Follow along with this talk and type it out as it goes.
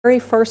very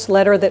first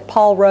letter that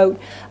Paul wrote.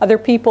 Other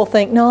people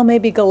think, no,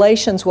 maybe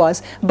Galatians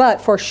was,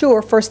 but for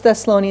sure, 1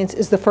 Thessalonians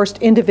is the first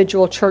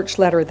individual church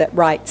letter that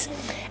writes.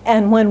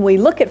 And when we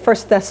look at 1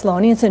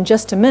 Thessalonians in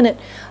just a minute,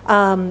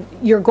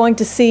 you're going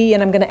to see,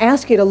 and I'm going to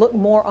ask you to look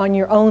more on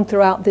your own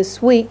throughout this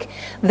week,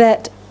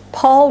 that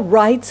Paul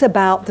writes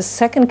about the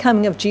second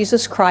coming of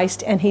Jesus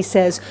Christ, and he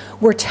says,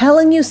 we're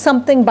telling you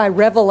something by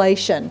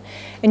revelation.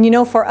 And you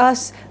know, for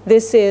us,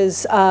 this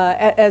is,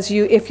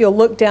 if you'll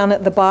look down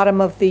at the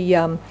bottom of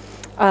the,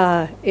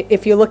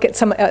 if you look at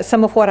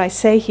some of what I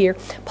say here,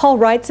 Paul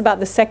writes about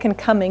the second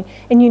coming,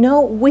 and you know,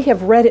 we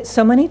have read it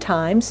so many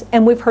times,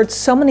 and we've heard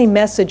so many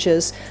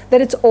messages that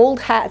it's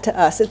old hat to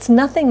us. It's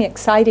nothing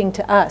exciting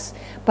to us.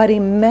 But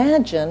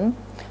imagine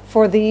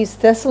for these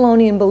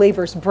Thessalonian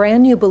believers,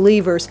 brand new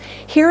believers,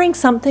 hearing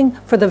something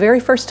for the very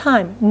first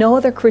time. No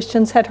other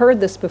Christians had heard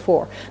this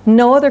before.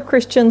 No other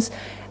Christians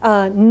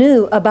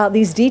knew about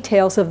these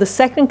details of the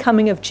second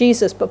coming of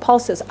Jesus. But Paul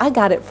says, I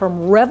got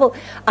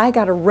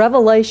a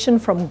revelation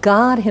from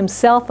God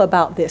himself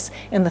about this.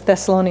 And the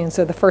Thessalonians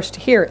are the first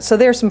to hear it. So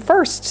there's some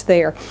firsts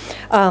there.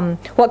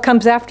 What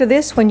comes after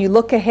this, when you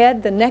look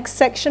ahead, the next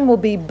section will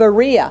be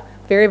Berea.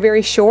 Very,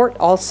 very short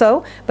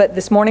also, but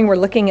this morning we're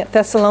looking at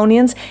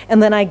Thessalonians,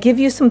 and then I give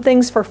you some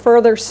things for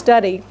further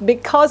study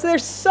because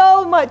there's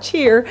so much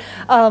here,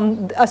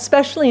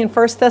 especially in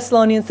 1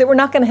 Thessalonians, that we're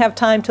not going to have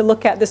time to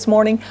look at this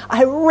morning.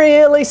 I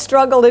really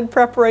struggled in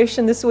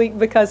preparation this week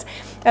because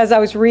as I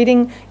was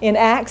reading in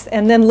Acts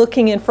and then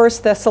looking in 1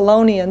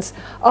 Thessalonians,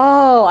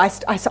 I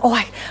said,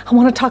 I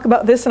want to talk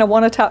about this and I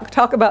want to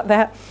talk about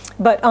that.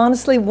 But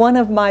honestly, one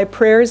of my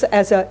prayers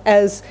as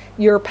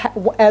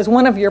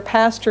one of your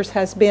pastors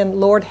has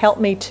been, Lord, help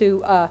me to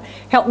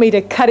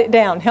cut it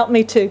down, help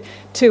me to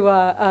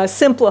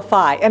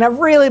simplify. And I've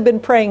really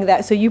been praying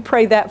that. So you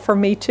pray that for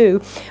me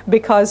too,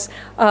 because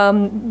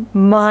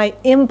my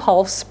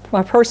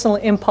personal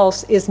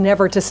impulse is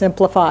never to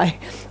simplify.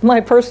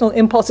 My personal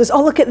impulse is,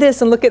 oh, look at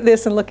this and look at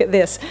this and look at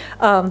this.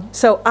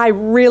 So I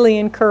really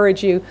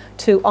encourage you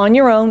to, on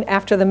your own,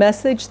 after the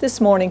message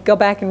this morning, go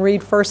back and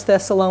read 1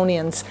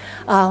 Thessalonians.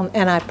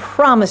 And I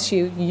promise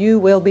you, you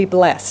will be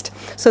blessed.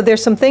 So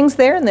there's some things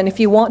there, and then if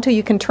you want to,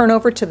 you can turn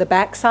over to the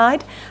back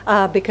side,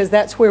 because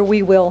that's where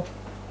we're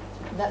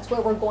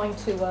going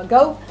to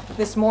go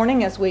this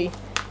morning as we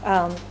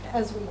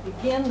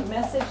begin the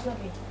message. Let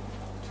me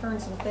turn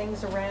some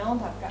things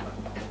around. I've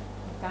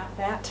got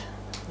that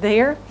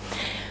there.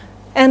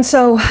 And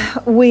so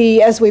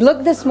as we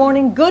look this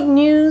morning, good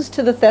news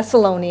to the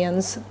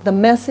Thessalonians, the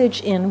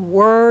message in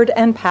word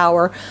and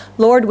power.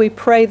 Lord, we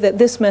pray that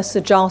this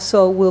message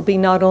also will be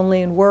not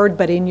only in word,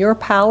 but in your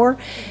power.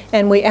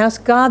 And we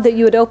ask, God, that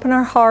you would open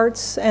our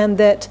hearts, and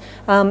that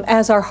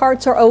as our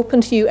hearts are open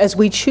to you, as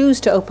we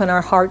choose to open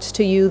our hearts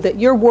to you, that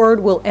your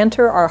word will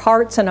enter our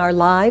hearts and our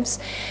lives,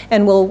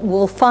 and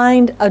we'll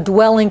find a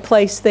dwelling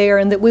place there,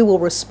 and that we will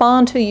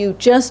respond to you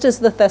just as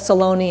the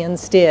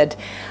Thessalonians did.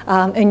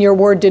 And your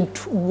word did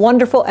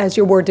wonderful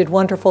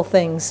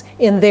things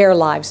in their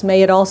lives.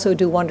 May it also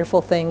do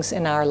wonderful things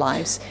in our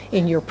lives.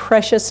 In your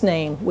precious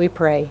name we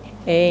pray.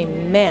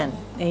 Amen.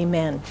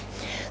 Amen.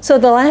 So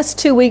the last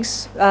 2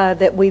 weeks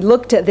that we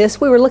looked at this,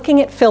 we were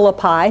looking at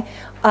Philippi.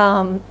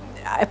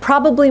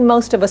 Probably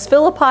most of us,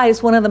 Philippi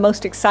is one of the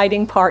most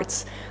exciting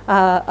parts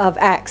of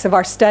Acts, of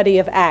our study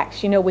of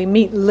Acts. You know, we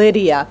meet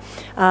Lydia,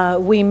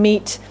 we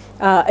meet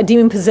a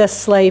demon-possessed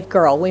slave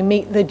girl. We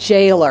meet the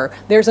jailer.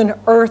 There's an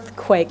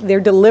earthquake. They're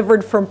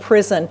delivered from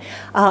prison.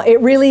 It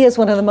really is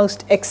one of the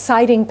most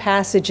exciting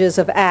passages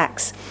of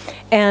Acts.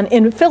 And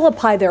in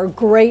Philippi, there are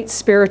great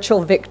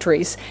spiritual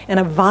victories, and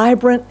a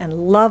vibrant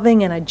and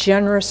loving and a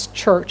generous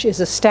church is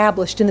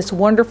established in this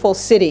wonderful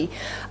city,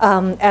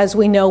 as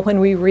we know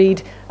when we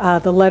read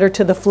the letter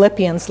to the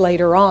Philippians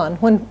later on.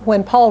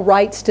 When Paul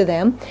writes to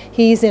them,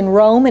 he's in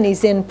Rome and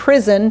he's in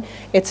prison.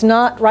 It's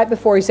not right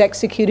before he's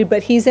executed,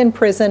 but he's in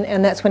prison,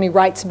 and that's when he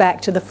writes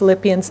back to the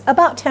Philippians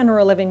about 10 or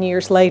 11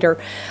 years later.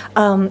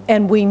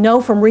 And we know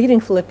from reading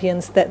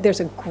Philippians that there's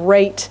a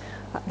great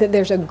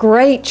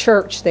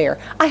church there.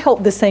 I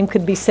hope the same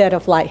could be said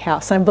of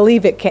Lighthouse. I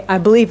believe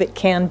it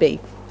can be.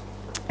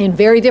 In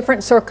very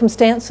different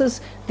circumstances,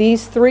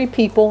 these three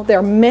people, there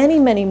are many,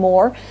 many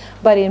more,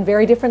 but in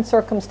very different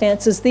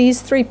circumstances,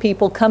 these three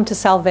people come to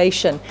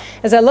salvation.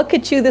 As I look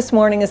at you this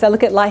morning, as I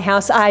look at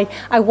Lighthouse, I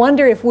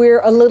wonder if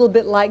we're a little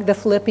bit like the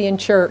Philippian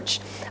church.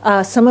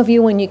 Some of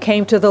you, when you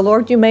came to the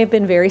Lord, you may have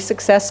been very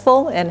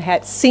successful and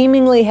had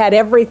seemingly had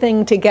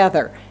everything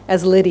together,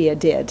 as Lydia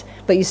did,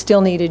 but you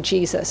still needed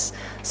Jesus.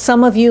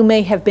 Some of you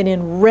may have been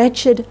in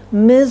wretched,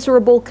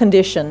 miserable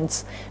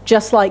conditions,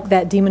 just like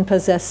that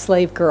demon-possessed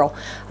slave girl.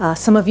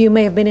 Some of you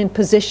may have been in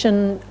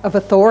position of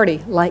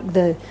authority, like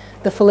the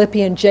the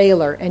Philippian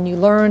jailer, and you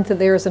learn that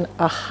there's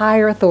a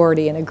higher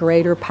authority and a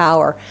greater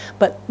power.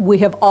 But we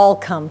have all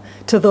come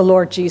to the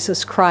Lord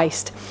Jesus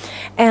Christ.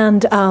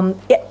 And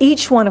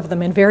each one of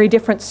them, in very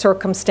different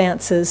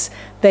circumstances,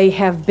 they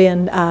have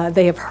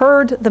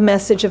heard the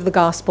message of the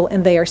gospel,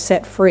 and they are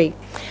set free.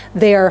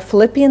 They are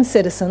Philippian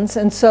citizens,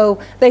 and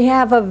so they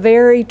have a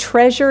very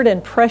treasured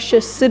and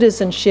precious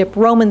citizenship,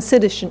 Roman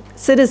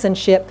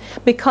citizenship,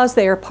 because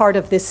they are part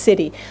of this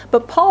city.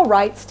 But Paul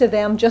writes to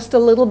them just a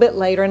little bit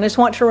later, and I just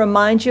want to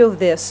remind you of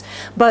this,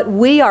 but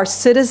we are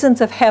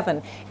citizens of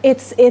heaven.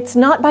 It's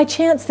not by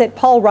chance that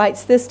Paul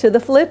writes this to the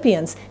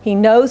Philippians. He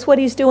knows what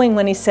he's doing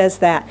when he says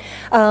that,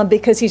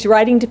 because he's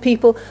writing to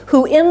people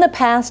who in the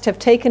past have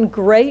taken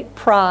great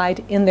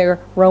pride in their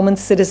Roman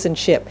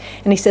citizenship.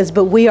 And he says,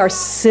 but we are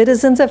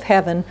citizens of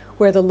heaven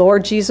where the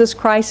Lord Jesus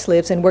Christ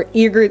lives, and we're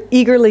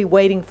eagerly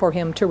waiting for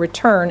him to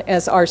return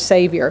as our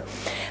Savior.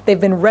 They've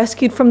been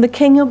rescued from the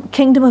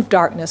kingdom of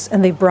darkness,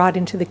 and they've brought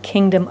into the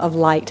kingdom of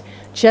light,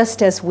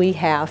 just as we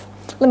have.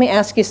 Let me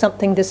ask you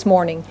something this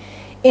morning.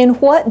 In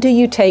what do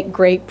you take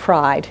great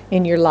pride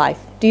in your life?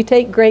 Do you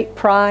take great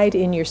pride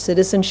in your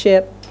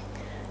citizenship?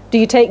 Do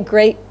you take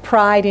great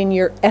pride in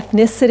your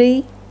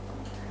ethnicity?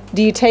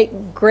 Do you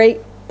take great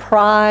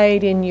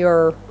pride in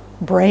your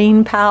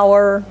brain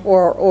power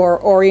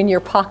or in your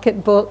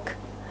pocketbook?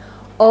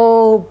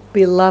 Oh,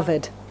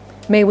 beloved,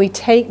 may we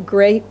take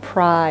great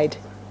pride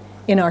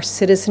in our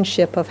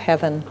citizenship of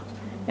heaven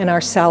and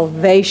our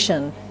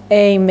salvation.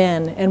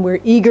 Amen. And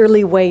we're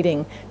eagerly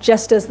waiting,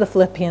 just as the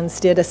Philippians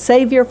did, a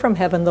Savior from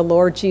heaven, the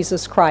Lord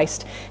Jesus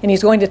Christ. And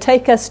he's going to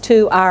take us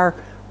to our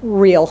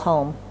real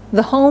home,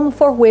 the home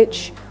for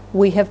which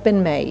we have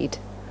been made,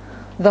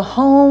 the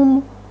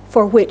home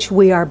for which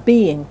we are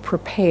being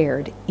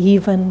prepared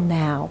even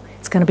now.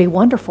 It's going to be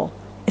wonderful.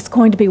 It's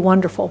going to be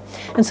wonderful.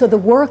 And so the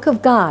work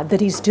of God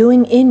that he's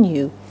doing in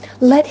you,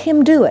 let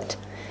him do it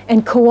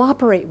and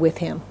cooperate with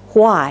him.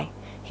 Why?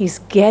 He's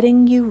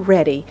getting you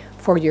ready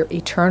for your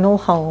eternal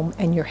home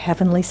and your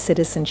heavenly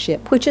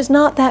citizenship, which is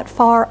not that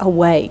far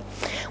away.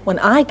 When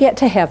I get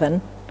to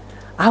heaven,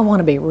 I want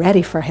to be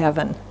ready for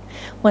heaven.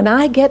 When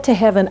I get to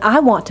heaven, I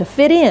want to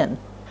fit in.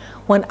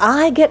 When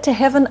I get to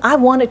heaven, I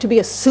want it to be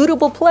a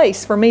suitable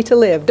place for me to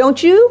live.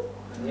 Don't you?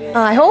 Yeah.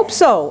 I hope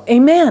so.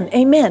 Amen.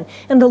 Amen.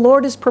 And the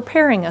Lord is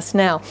preparing us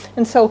now.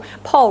 And so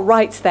Paul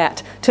writes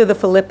that to the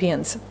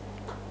Philippians.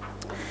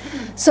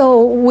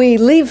 So we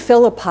leave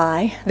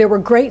Philippi. There were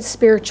great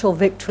spiritual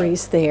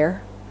victories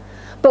there.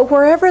 But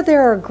wherever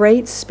there are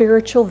great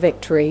spiritual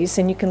victories,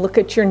 and you can look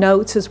at your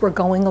notes as we're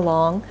going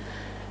along,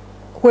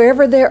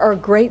 wherever there are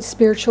great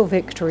spiritual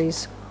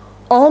victories,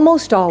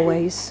 almost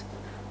always,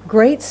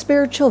 great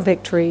spiritual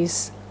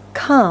victories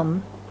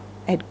come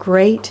at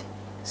great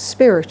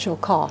spiritual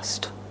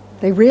cost.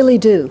 They really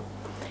do.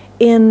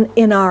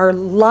 In our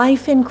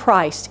life in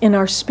Christ, in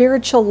our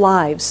spiritual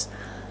lives,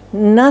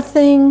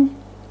 nothing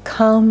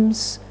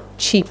comes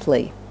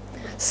cheaply.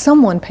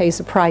 Someone pays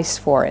a price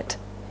for it.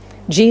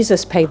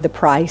 Jesus paid the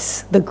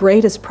price, the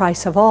greatest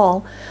price of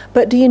all.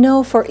 But do you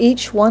know, for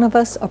each one of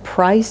us, a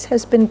price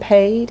has been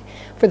paid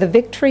for the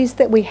victories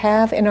that we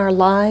have in our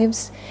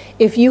lives?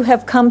 If you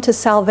have come to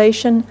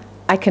salvation,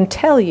 I can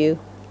tell you,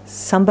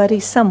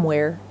 somebody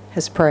somewhere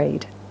has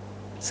prayed.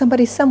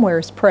 Somebody somewhere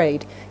has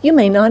prayed. You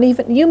may not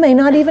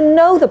even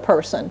know the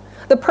person.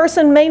 The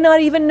person may not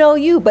even know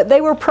you, but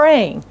they were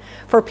praying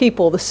for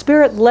people. The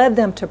Spirit led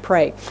them to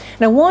pray.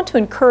 And I want to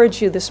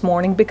encourage you this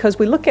morning, because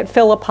we look at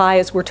Philippi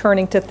as we're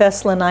turning to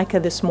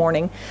Thessalonica this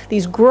morning,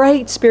 these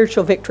great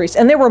spiritual victories.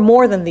 And there were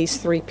more than these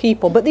three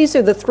people, but these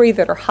are the three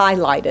that are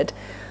highlighted.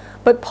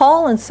 But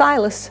Paul and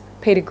Silas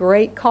paid a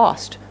great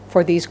cost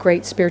for these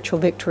great spiritual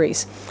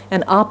victories.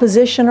 And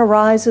opposition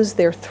arises,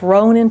 they're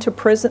thrown into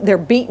prison, they're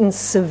beaten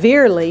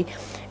severely,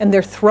 and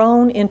they're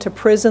thrown into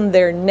prison.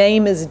 Their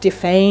name is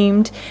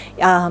defamed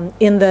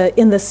in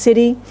the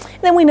city.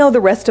 And then we know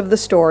the rest of the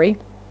story.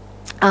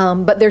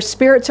 But their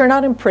spirits are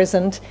not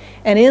imprisoned.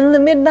 And in the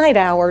midnight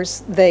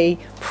hours, they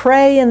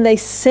pray and they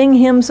sing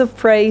hymns of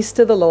praise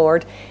to the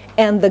Lord.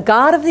 And the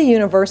God of the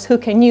universe, who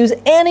can use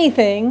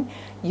anything,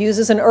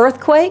 uses an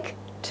earthquake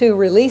to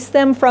release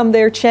them from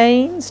their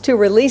chains, to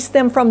release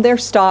them from their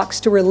stocks,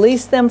 to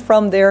release them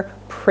from their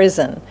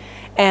prison.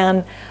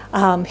 And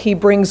he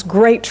brings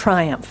great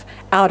triumph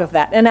out of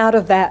that. And out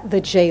of that, the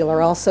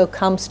jailer also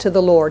comes to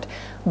the Lord.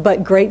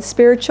 But great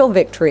spiritual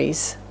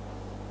victories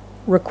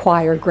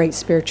require great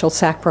spiritual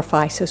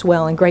sacrifice as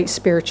well, and great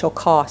spiritual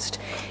cost.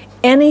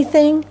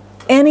 Anything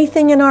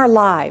in our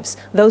lives,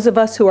 those of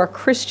us who are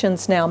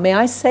Christians now, may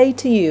I say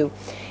to you,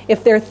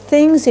 if there are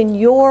things in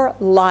your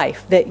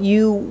life that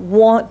you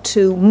want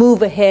to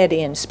move ahead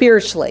in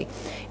spiritually,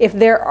 if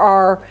there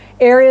are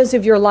areas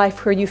of your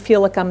life where you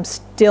feel like I'm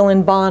still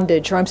in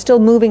bondage or I'm still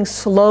moving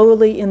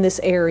slowly in this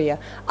area,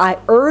 I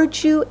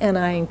urge you and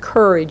I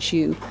encourage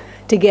you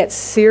to get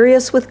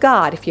serious with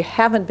God, if you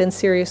haven't been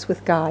serious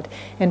with God,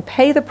 and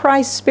pay the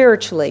price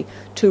spiritually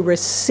to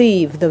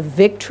receive the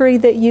victory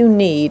that you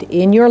need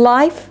in your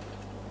life,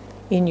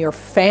 in your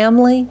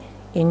family,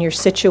 in your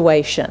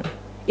situation.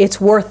 It's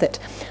worth it.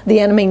 The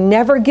enemy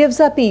never gives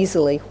up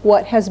easily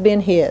what has been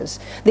his.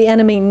 The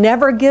enemy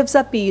never gives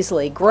up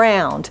easily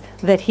ground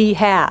that he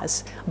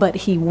has, but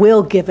he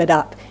will give it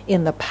up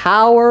in the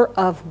power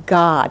of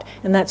God.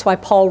 And that's why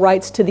Paul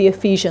writes to the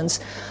Ephesians,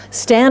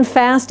 stand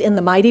fast in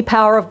the mighty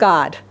power of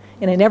God.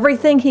 And in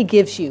everything he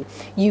gives you,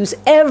 use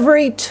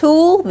every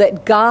tool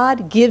that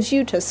God gives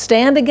you to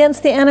stand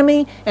against the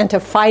enemy and to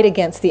fight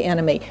against the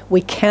enemy.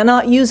 We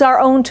cannot use our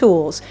own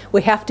tools.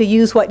 We have to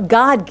use what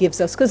God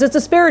gives us, because it's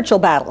a spiritual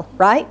battle,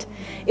 right?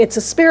 It's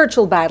a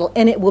spiritual battle,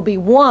 and it will be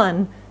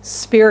won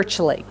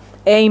spiritually.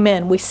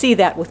 Amen. We see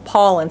that with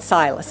Paul and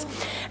Silas.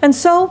 And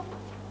so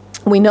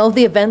we know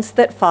the events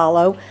that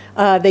follow.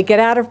 They get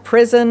out of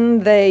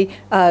prison. They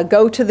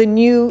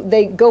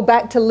go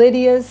back to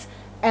Lydia's.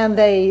 And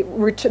they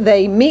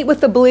meet with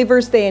the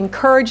believers. They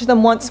encourage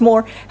them once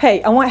more.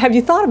 Hey, have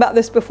you thought about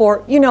this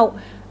before? You know,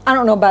 I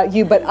don't know about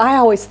you, but I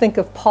always think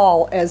of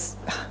Paul as,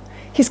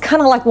 he's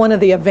kind of like one of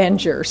the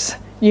Avengers.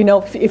 You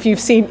know, if you've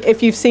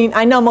seen,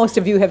 I know most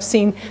of you have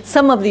seen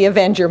some of the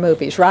Avenger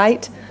movies,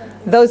 right?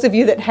 Those of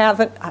you that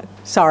haven't,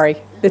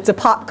 sorry, it's a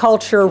pop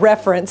culture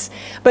reference.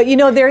 But you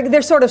know,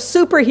 they're sort of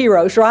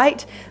superheroes,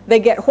 right?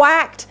 They get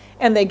whacked,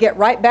 and they get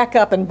right back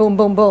up and boom,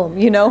 boom, boom,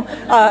 you know.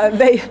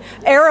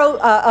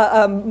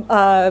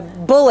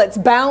 Bullets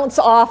bounce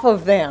off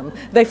of them.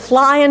 They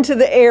fly into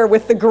the air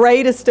with the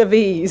greatest of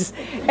ease.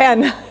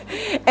 And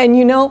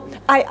you know,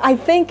 I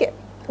think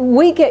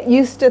we get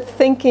used to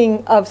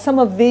thinking of some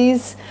of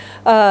these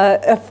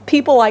of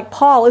people like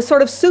Paul as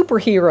sort of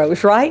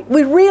superheroes, right?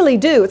 We really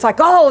do. It's like,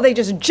 oh, they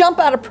just jump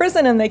out of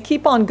prison and they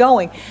keep on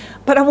going.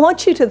 But I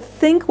want you to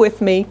think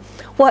with me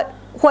what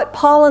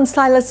Paul and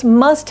Silas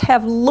must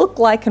have looked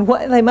like and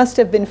what they must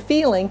have been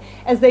feeling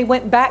as they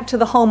went back to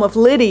the home of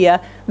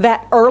Lydia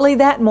early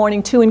that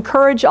morning to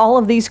encourage all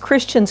of these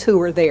Christians who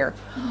were there.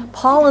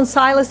 Paul and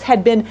Silas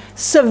had been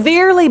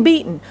severely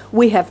beaten.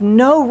 We have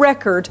no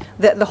record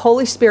that the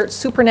Holy Spirit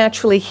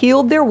supernaturally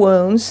healed their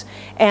wounds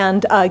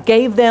and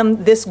gave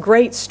them this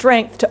great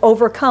strength to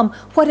overcome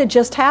what had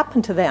just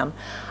happened to them.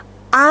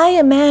 I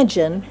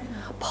imagine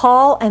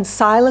Paul and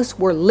Silas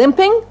were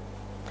limping.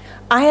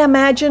 I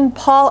imagine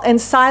Paul and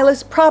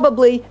Silas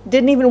probably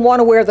didn't even want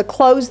to wear the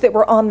clothes that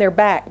were on their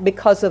back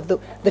because of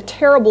the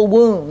terrible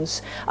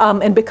wounds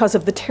and because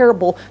of the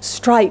terrible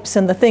stripes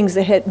and the things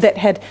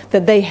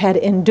that they had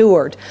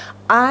endured.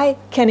 I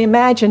can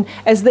imagine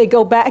as they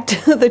go back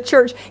to the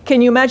church,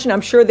 can you imagine? I'm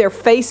sure their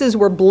faces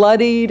were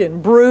bloodied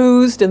and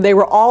bruised and they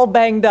were all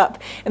banged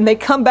up. And they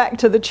come back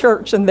to the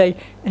church and they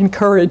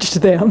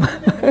encouraged them.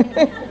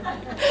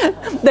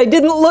 They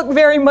didn't look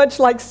very much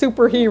like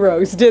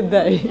superheroes, did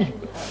they?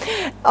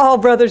 Oh,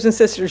 brothers and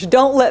sisters,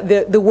 don't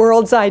let the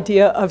world's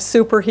idea of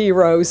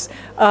superheroes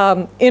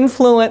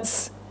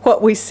influence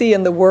what we see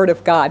in the Word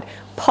of God.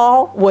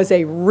 Paul was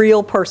a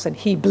real person.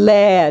 He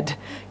bled,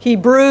 he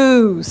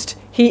bruised,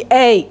 he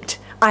ached.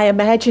 I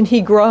imagine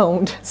he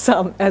groaned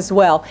some as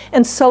well.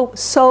 And so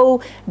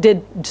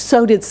did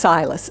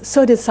Silas.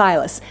 So did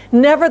Silas.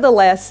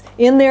 Nevertheless,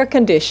 in their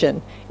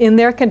condition,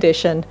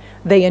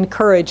 they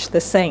encouraged the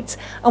saints.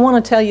 I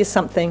want to tell you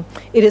something.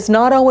 It is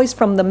not always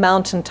from the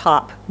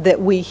mountaintop that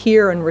we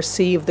hear and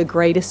receive the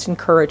greatest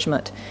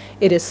encouragement.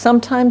 It is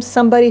sometimes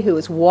somebody who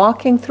is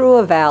walking through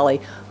a valley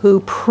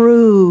who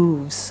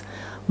proves,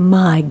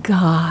 my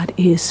God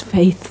is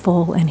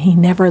faithful and He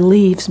never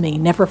leaves me,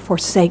 never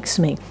forsakes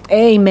me.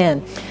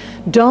 Amen.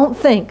 Don't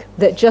think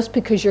that just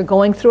because you're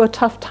going through a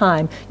tough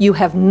time, you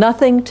have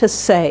nothing to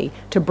say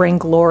to bring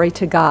glory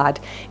to God.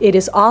 It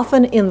is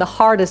often in the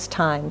hardest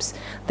times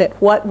that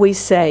what we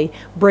say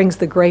brings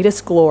the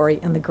greatest glory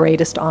and the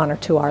greatest honor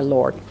to our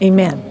Lord.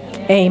 Amen.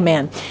 Amen.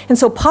 Amen. And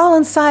so Paul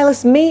and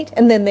Silas meet,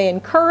 and then they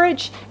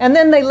encourage, and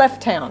then they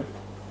left town.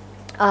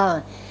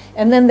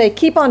 And then they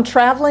keep on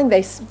traveling.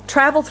 They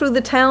travel through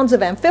the towns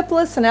of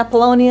Amphipolis and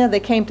Apollonia. They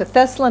came to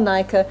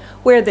Thessalonica,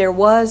 where there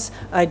was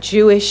a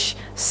Jewish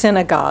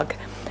synagogue.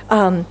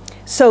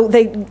 So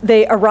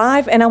they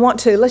arrive, and I want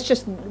to, let's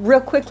just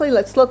real quickly,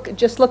 let's look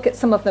at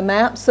some of the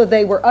maps. So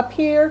they were up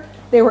here,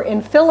 they were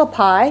in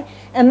Philippi,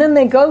 and then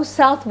they go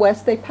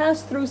southwest. They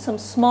pass through some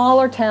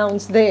smaller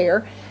towns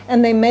there,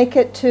 and they make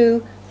it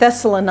to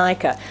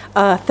Thessalonica.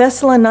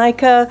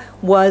 Thessalonica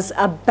was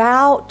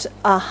about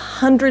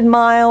 100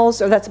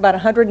 miles, or that's about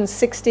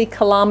 160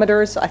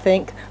 kilometers, I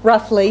think,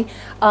 roughly,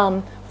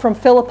 from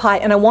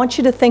Philippi. And I want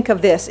you to think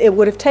of this. It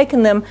would have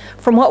taken them,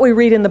 from what we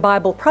read in the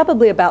Bible,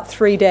 probably about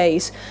 3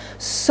 days.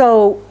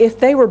 So if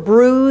they were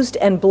bruised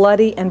and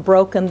bloody and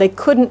broken, they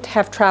couldn't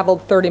have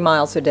traveled 30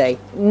 miles a day.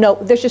 No,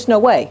 there's just no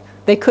way.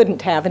 They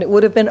couldn't have, and it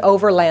would have been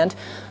overland.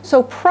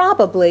 So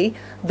probably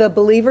the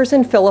believers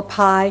in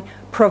Philippi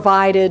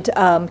provided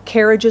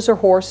carriages or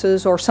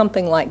horses or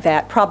something like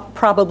that,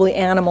 probably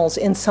animals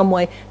in some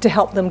way to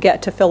help them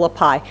get to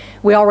Philippi.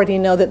 We already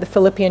know that the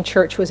Philippian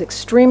church was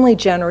extremely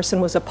generous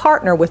and was a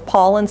partner with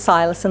Paul and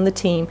Silas and the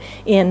team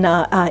in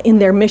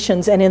their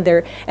missions and in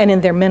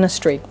their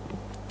ministry.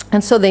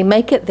 And so they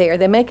make it there.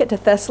 They make it to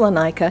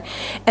Thessalonica.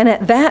 And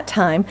at that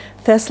time,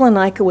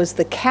 Thessalonica was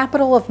the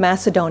capital of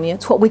Macedonia.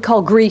 It's what we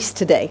call Greece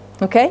today,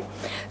 okay?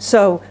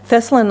 So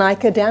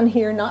Thessalonica down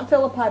here, not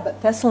Philippi,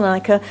 but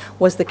Thessalonica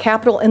was the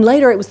capital. And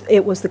later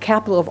it was the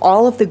capital of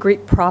all of the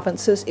Greek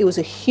provinces. It was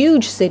a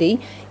huge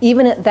city,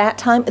 even at that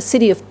time, a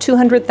city of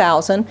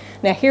 200,000.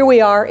 Now here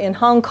we are in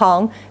Hong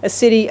Kong, a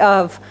city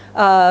of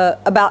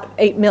about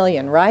 8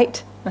 million,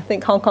 right? I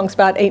think Hong Kong's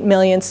about 8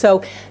 million.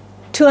 So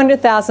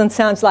 200,000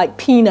 sounds like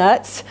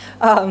peanuts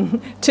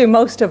to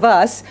most of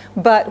us,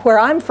 but where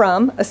I'm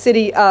from, a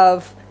city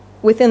of,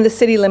 within the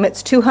city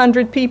limits,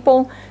 200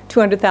 people,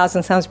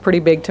 200,000 sounds pretty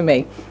big to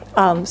me.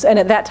 And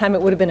at that time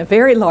it would have been a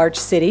very large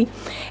city.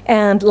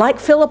 And like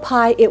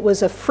Philippi, it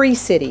was a free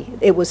city.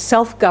 It was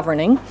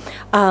self-governing,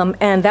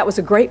 and that was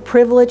a great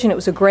privilege and it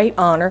was a great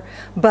honor.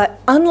 But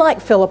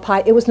unlike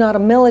Philippi, it was not a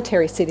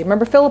military city.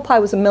 Remember, Philippi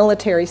was a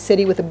military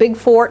city with a big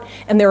fort,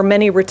 and there were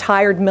many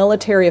retired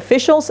military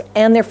officials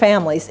and their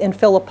families in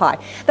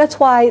Philippi. That's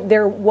why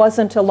there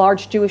wasn't a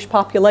large Jewish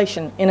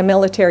population in a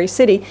military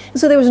city, and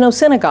so there was no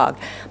synagogue.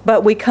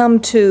 But we come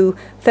to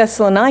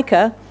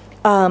Thessalonica,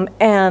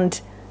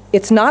 and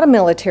it's not a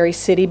military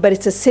city, but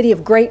it's a city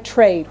of great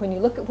trade. When you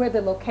look at where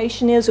the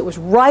location is, it was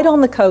right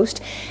on the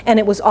coast, and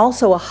it was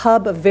also a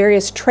hub of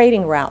various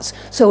trading routes.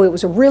 So it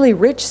was a really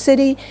rich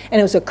city, and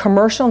it was a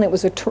commercial, and it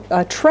was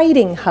a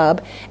trading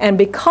hub. And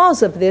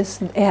because of this,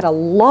 it had a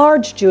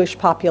large Jewish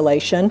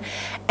population,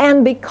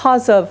 and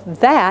because of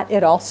that,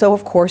 it also,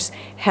 of course,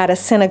 had a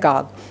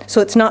synagogue.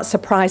 So it's not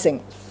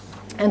surprising.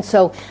 And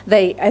so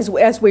they,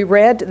 as we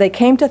read, they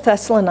came to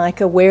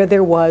Thessalonica where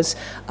there was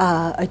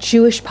a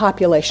Jewish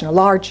population, a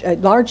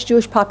large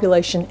Jewish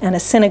population and a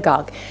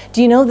synagogue.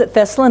 Do you know that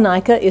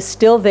Thessalonica is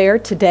still there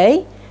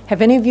today?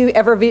 Have any of you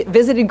ever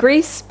visited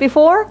Greece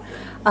before?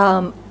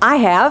 I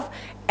have.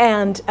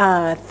 And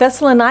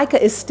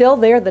Thessalonica is still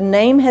there. The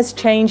name has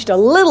changed a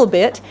little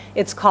bit.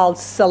 It's called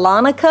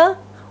Salonika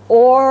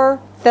or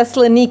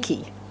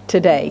Thessaloniki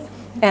today.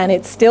 And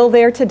it's still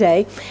there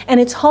today. And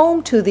it's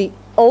home to the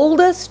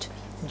oldest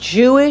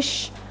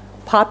Jewish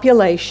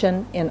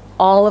population in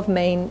all of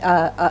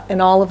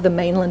the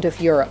mainland of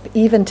Europe,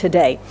 even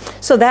today.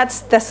 So that's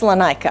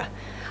Thessalonica.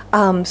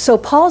 So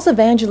Paul's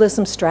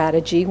evangelism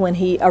strategy when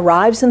he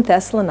arrives in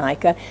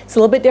Thessalonica, it's a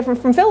little bit different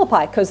from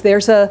Philippi because there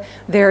is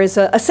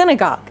a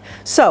synagogue.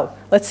 So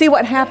let's see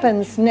what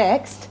happens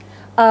next.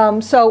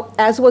 So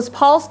as was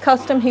Paul's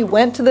custom, he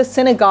went to the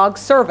synagogue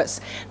service.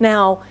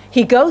 Now,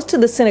 he goes to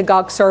the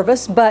synagogue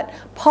service, but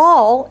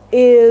Paul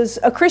is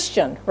a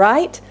Christian,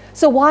 right?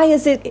 So why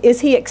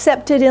is he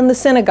accepted in the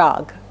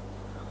synagogue?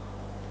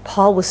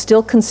 Paul was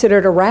still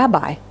considered a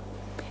rabbi,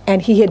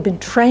 and he had been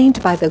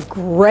trained by the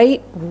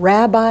great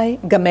Rabbi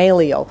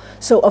Gamaliel.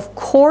 So of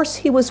course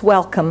he was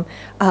welcome.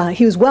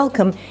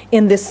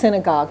 In this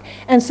synagogue.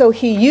 And so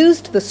he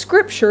used the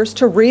scriptures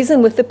to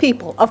reason with the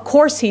people. Of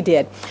course he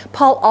did.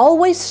 Paul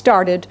always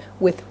started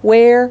with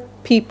where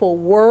people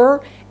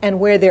were and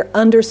where their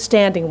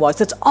understanding was.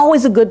 It's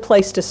always a good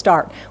place to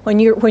start. When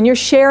you're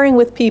sharing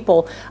with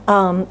people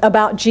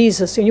about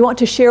Jesus and you want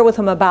to share with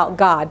them about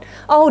God,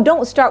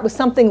 don't start with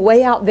something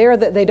way out there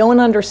that they don't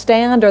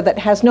understand or that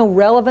has no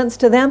relevance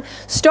to them.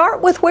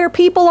 Start with where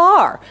people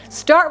are.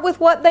 Start with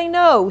what they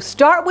know.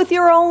 Start with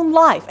your own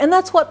life. And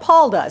that's what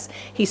Paul does.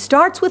 He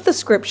starts with the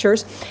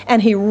scriptures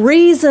and he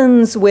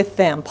reasons with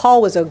them.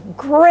 Paul was a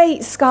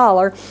great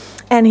scholar.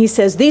 And he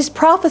says, these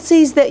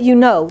prophecies that you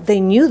know, they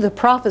knew the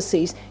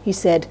prophecies. He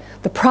said,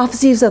 the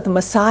prophecies of the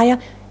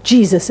Messiah,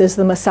 Jesus is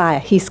the Messiah.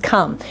 He's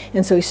come.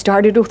 And so he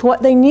started with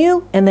what they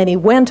knew, and then he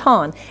went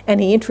on, and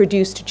he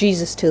introduced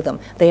Jesus to them.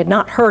 They had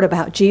not heard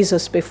about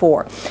Jesus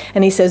before.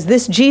 And he says,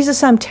 this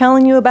Jesus I'm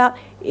telling you about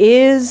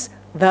is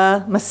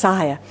the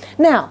Messiah.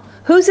 Now,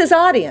 who's his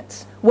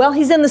audience? Well,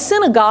 he's in the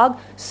synagogue,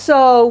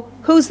 so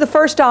who's the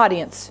first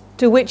audience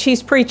to which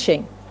he's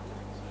preaching?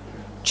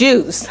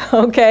 Jews,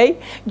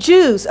 okay?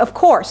 Jews, of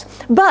course.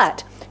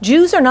 But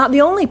Jews are not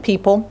the only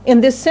people in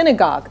this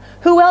synagogue.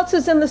 Who else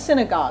is in the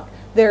synagogue?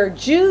 There are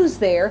Jews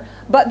there,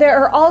 but there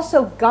are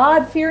also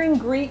God-fearing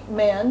Greek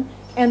men,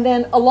 and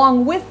then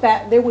along with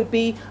that, there would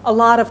be a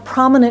lot of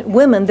prominent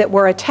women that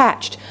were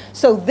attached.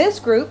 So this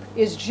group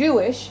is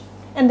Jewish,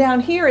 and down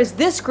here is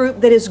this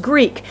group that is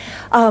Greek.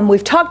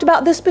 We've talked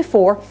about this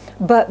before,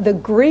 but the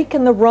Greek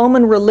and the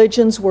Roman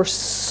religions were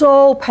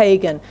so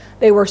pagan,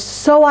 they were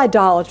so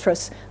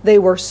idolatrous, they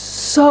were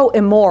so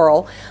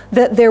immoral,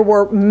 that there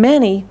were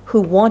many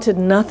who wanted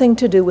nothing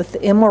to do with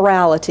the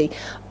immorality.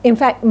 In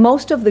fact,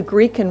 most of the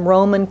Greek and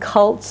Roman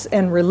cults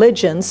and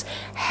religions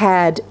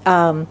had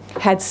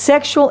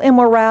sexual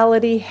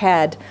immorality,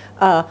 had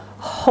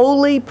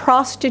holy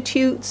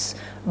prostitutes,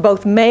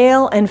 both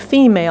male and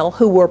female,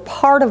 who were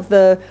part of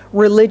the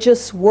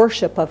religious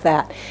worship of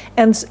that.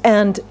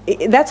 And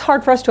that's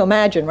hard for us to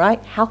imagine, right?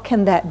 How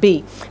can that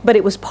be? But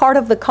it was part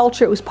of the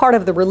culture, it was part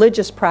of the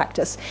religious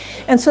practice.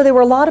 And so there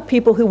were a lot of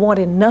people who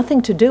wanted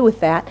nothing to do with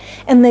that,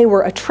 and they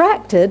were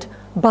attracted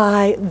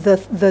by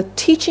the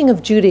teaching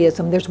of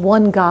Judaism. There's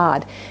one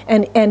God,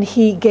 and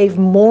he gave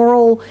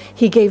moral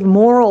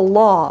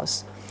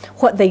laws.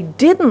 What they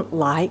didn't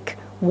like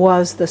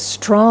was the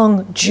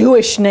strong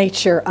Jewish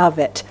nature of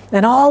it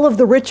and all of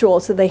the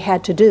rituals that they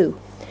had to do.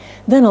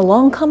 Then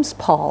along comes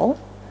Paul,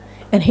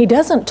 and he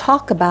doesn't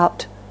talk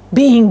about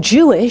being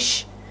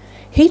Jewish.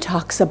 He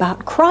talks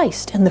about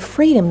Christ and the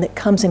freedom that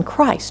comes in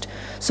Christ.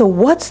 So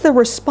what's the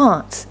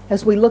response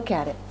as we look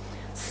at it?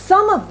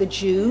 Some of the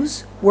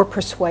Jews were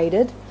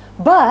persuaded,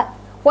 but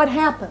what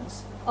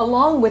happens?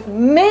 Along with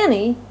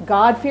many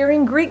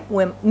God-fearing Greek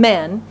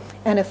men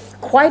and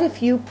quite a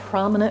few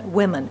prominent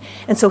women.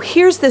 And so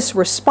here's this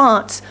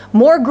response,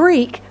 more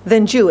Greek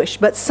than Jewish,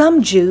 but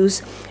some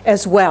Jews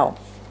as well.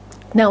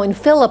 Now in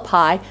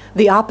Philippi,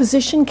 the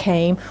opposition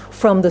came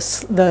from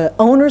the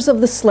owners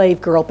of the slave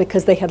girl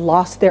because they had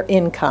lost their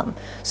income.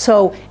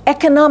 So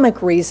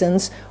economic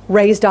reasons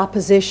raised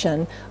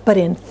opposition, but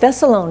in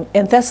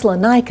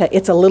Thessalonica,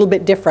 it's a little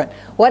bit different.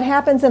 What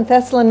happens in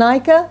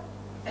Thessalonica?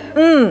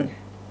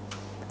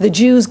 The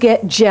Jews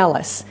get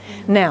jealous.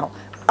 Now,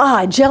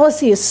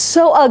 jealousy is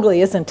so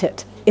ugly, isn't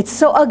it? It's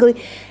so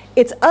ugly.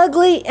 It's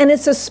ugly, and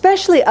it's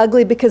especially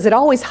ugly because it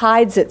always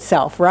hides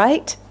itself,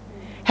 right?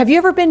 Have you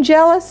ever been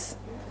jealous?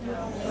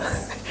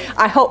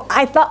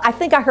 I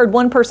think I heard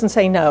one person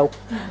say no.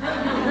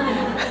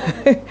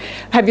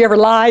 Have you ever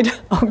lied?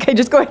 Okay,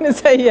 just go ahead and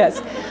say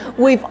yes.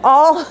 We've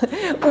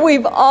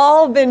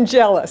all been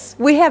jealous.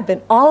 We have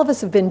been. All of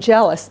us have been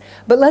jealous.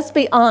 But let's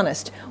be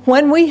honest.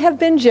 When we have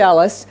been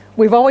jealous,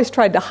 we've always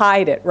tried to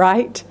hide it,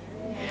 right?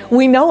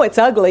 We know it's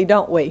ugly,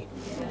 don't we?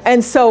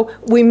 And so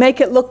we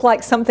make it look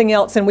like something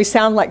else and we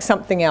sound like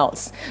something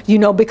else, you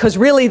know, because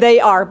really they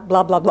are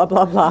blah, blah, blah,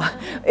 blah, blah.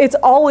 It's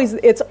always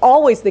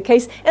the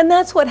case, and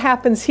that's what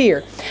happens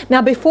here.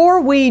 Now,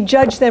 before we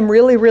judge them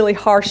really, really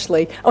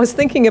harshly, I was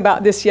thinking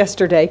about this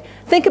yesterday.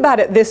 Think about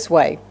it this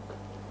way.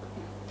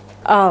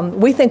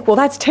 We think, well,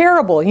 that's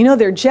terrible. You know,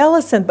 they're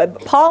jealous,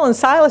 but Paul and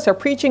Silas are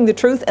preaching the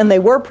truth, and they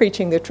were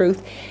preaching the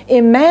truth.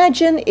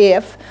 Imagine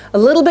if, a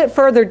little bit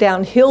further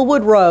down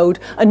Hillwood Road,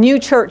 a new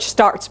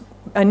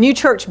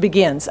church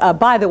begins.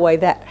 By the way,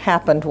 that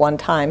happened one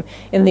time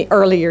in the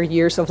earlier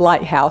years of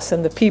Lighthouse,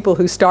 and the people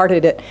who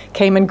started it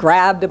came and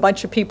grabbed a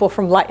bunch of people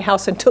from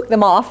Lighthouse and took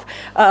them off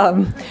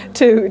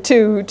to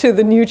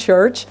the new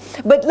church.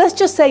 But let's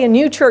just say a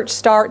new church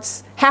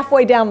starts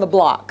halfway down the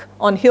block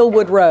on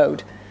Hillwood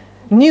Road.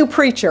 New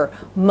preacher,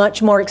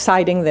 much more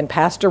exciting than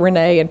Pastor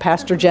Renee and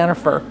Pastor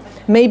Jennifer.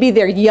 Maybe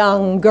they're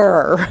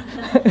younger.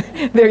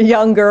 They're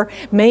younger.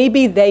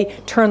 Maybe they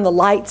turn the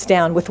lights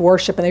down with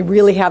worship and they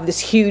really have this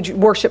huge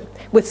worship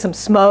with some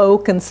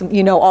smoke and some,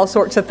 you know, all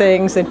sorts of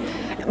things.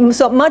 And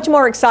so much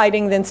more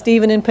exciting than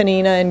Stephen and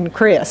Panina and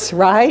Chris,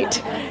 right?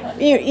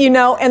 You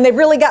know, and they've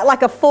really got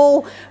like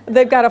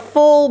they've got a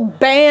full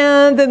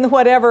band and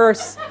whatever.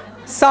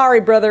 Sorry,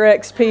 Brother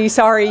XP,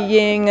 sorry,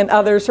 Ying and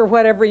others or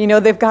whatever, you know,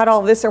 they've got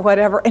all this or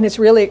whatever, and it's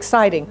really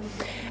exciting.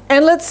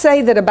 And let's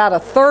say that about a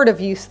third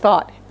of you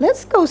thought,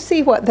 let's go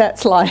see what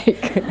that's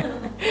like.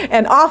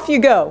 And off you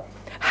go.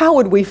 How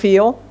would we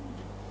feel?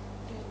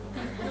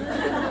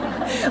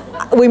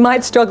 We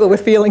might struggle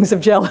with feelings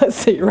of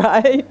jealousy,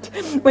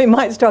 right? We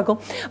might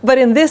struggle. But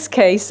in this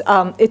case,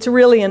 it's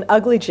really an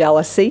ugly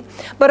jealousy.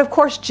 But of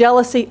course,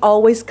 jealousy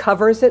always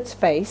covers its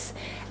face.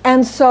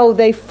 And so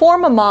they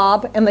form a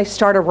mob and they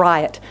start a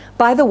riot.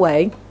 By the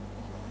way,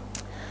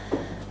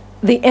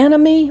 the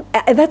enemy,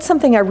 that's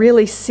something I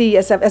really see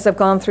as I've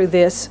gone through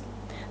this.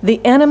 The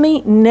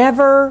enemy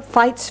never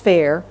fights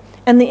fair,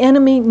 and the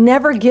enemy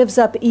never gives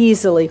up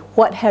easily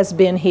what has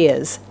been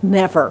his.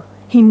 Never.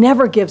 He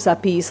never gives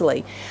up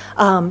easily.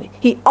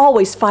 He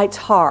always fights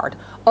hard.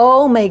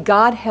 Oh, may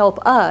God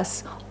help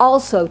us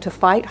also to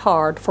fight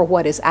hard for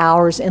what is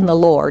ours in the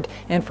Lord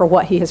and for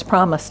what He has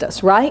promised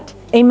us, right?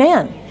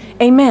 Amen.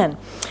 Amen.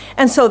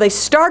 And so they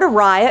start a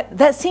riot.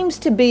 That seems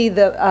to be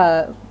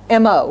the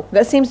MO.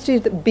 That seems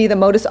to be the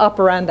modus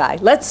operandi.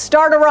 Let's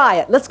start a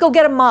riot. Let's go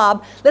get a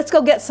mob. Let's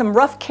go get some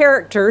rough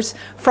characters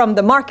from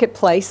the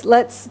marketplace.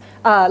 Let's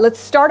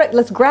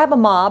grab a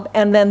mob,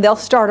 and then they'll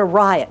start a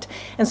riot.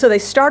 And so they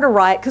start a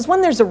riot, because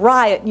when there's a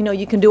riot, you know,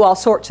 you can do all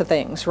sorts of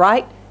things,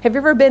 right? Have you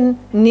ever been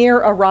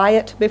near a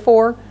riot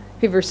before?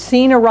 Have you ever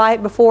seen a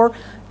riot before?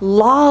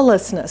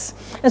 Lawlessness.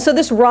 And so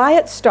this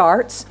riot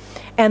starts,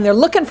 and they're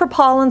looking for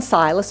Paul and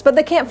Silas, but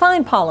they can't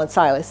find Paul and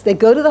Silas. They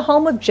go to the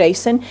home of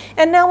Jason,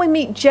 and now we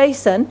meet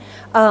Jason,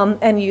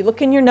 and you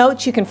look in your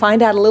notes, you can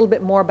find out a little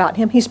bit more about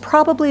him. He's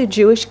probably a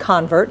Jewish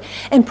convert,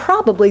 and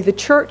probably the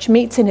church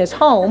meets in his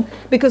home,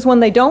 because when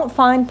they don't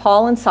find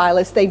Paul and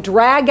Silas, they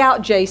drag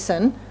out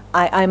Jason.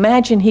 I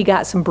imagine he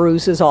got some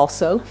bruises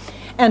also,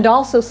 and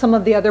also some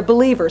of the other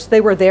believers.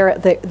 They were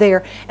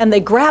there, and they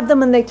grab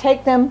them and they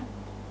take them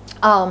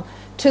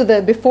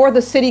before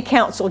the city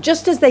council,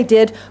 just as they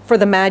did for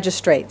the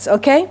magistrates,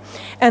 okay?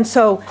 And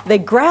so they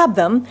grab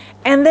them,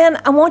 and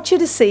then I want you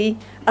to see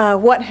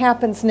what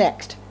happens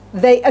next.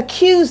 They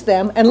accuse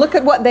them, and look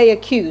at what they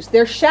accuse.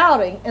 They're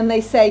shouting, and they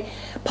say,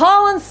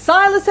 Paul and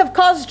Silas have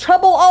caused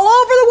trouble all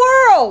over the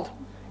world,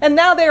 and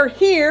now they're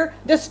here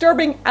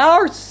disturbing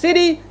our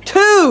city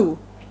too.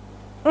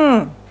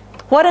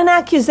 What an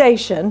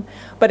accusation,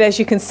 But as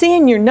you can see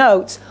in your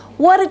notes,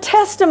 what a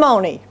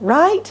testimony,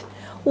 right?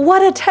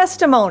 What a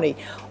testimony.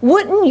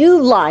 Wouldn't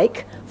you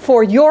like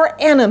for your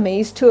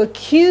enemies to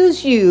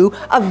accuse you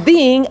of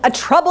being a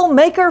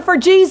troublemaker for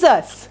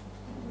Jesus?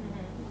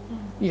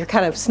 You're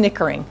kind of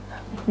snickering.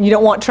 You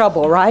don't want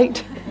trouble,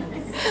 right?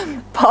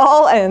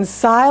 Paul and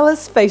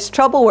Silas faced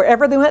trouble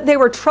wherever they went. They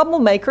were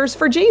troublemakers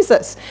for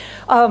Jesus.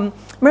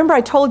 Remember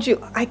I told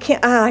you,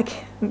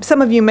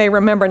 some of you may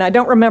remember, and I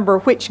don't remember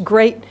which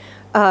great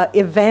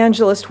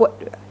evangelist, what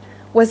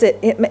was it?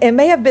 It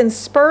may have been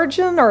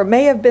Spurgeon, or it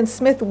may have been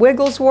Smith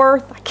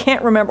Wigglesworth. I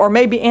can't remember. Or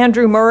maybe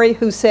Andrew Murray,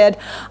 who said,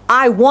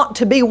 "I want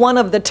to be one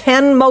of the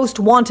 10 most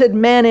wanted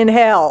men in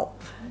hell."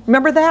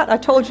 Remember that? I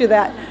told you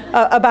that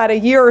about a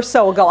year or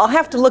so ago. I'll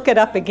have to look it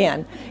up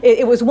again.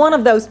 It was one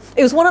of those.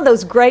 It was one of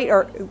those great,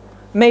 or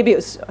maybe it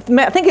was.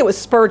 I think it was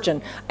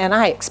Spurgeon, and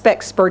I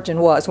expect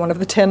Spurgeon was one of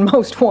the 10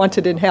 most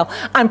wanted in hell.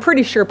 I'm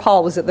pretty sure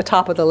Paul was at the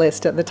top of the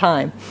list at the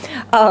time.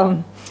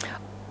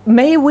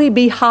 May we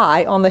be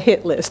high on the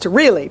hit list,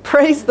 really.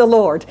 Praise the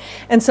Lord.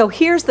 And so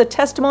here's the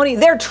testimony.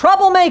 They're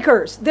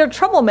troublemakers. They're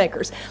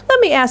troublemakers. Let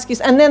me ask you,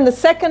 and then the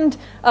second,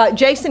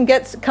 Jason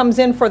comes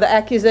in for the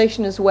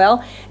accusation as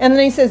well. And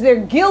then he says, they're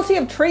guilty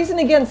of treason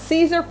against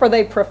Caesar, for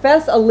they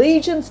profess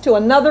allegiance to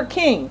another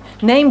king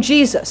named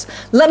Jesus.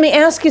 Let me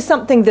ask you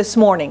something this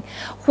morning.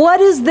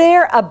 What is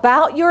there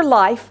about your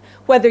life,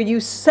 whether you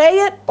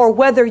say it or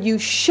whether you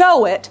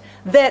show it,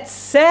 that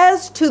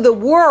says to the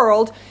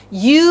world,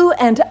 you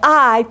and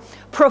I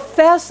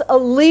profess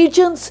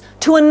allegiance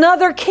to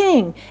another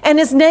king, and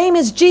his name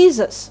is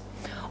Jesus?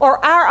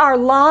 Or are our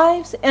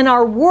lives and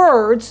our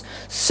words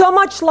so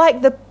much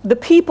like the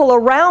people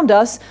around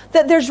us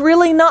that there's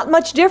really not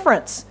much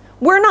difference?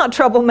 We're not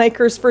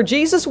troublemakers for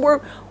Jesus.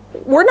 We're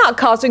not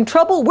causing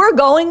trouble. We're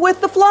going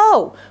with the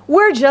flow.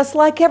 We're just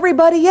like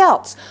everybody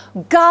else.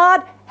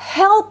 God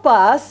help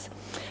us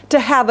to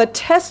have a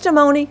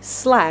testimony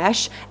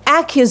 /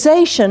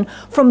 accusation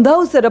from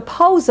those that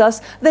oppose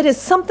us that is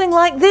something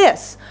like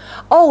this.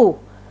 Oh,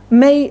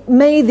 may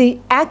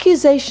the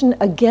accusation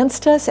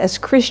against us as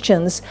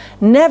Christians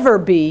never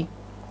be,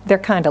 they're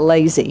kind of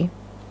lazy.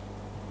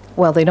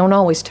 Well, they don't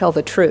always tell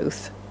the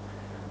truth.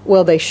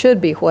 Well, they should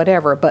be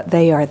whatever, but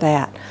they are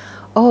that.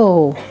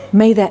 Oh,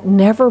 may that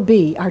never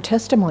be our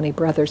testimony,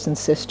 brothers and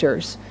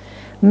sisters.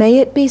 May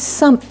it be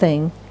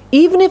something,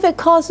 even if it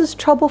causes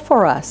trouble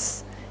for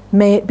us,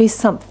 may it be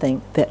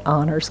something that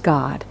honors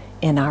God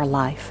in our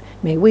life.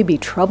 May we be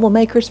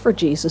troublemakers for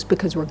Jesus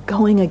because we're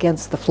going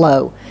against the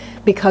flow,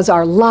 because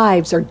our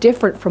lives are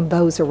different from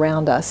those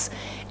around us.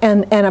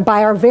 And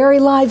by our very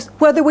lives,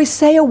 whether we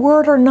say a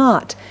word or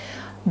not,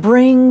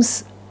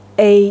 brings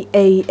a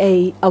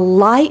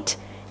light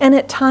and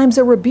at times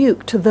a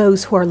rebuke to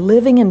those who are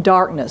living in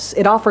darkness.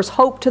 It offers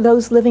hope to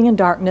those living in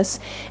darkness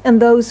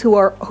and those who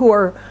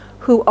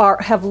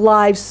have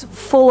lives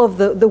full of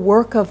the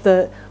work of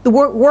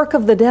work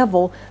of the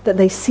devil, that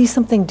they see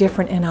something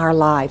different in our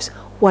lives.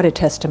 What a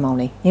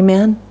testimony.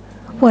 Amen?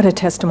 What a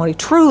testimony.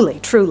 Truly,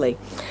 truly.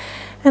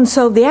 And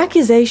so the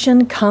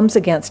accusation comes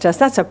against us.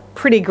 That's a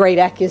pretty great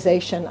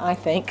accusation, I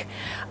think.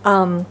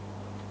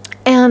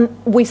 And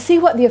we see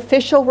what the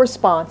official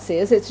response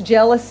is. It's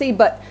jealousy,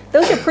 but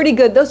those are pretty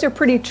good. Those are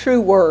pretty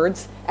true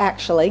words,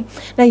 actually.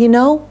 Now, you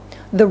know,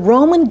 the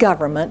Roman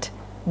government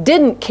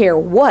didn't care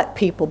what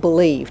people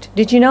believed.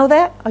 Did you know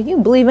that? Oh, you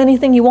can believe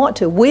anything you want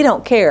to. We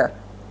don't care.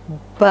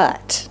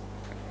 But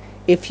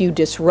if you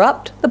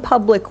disrupt the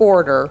public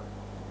order,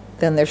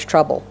 then there's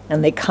trouble.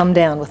 And they come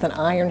down with an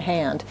iron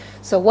hand.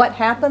 So what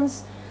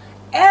happens?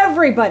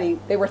 Everybody,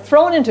 they were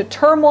thrown into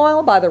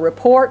turmoil by the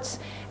reports.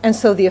 And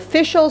so the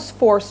officials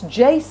forced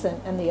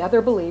Jason and the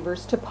other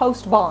believers to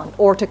post bond,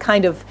 or to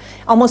kind of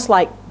almost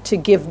like to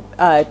give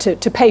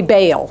to pay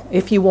bail,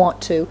 if you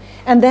want to.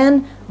 And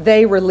then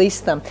they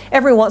release them.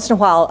 Every once in a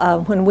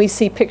while, when we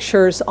see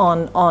pictures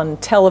on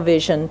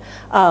television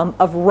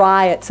of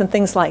riots and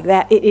things like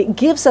that, it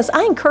gives us,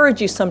 I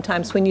encourage you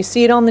sometimes when you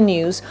see it on the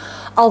news,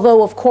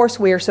 although of course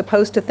we are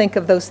supposed to think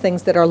of those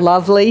things that are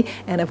lovely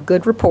and of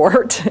good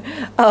report,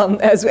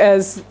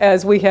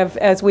 as we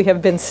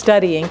have been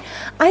studying.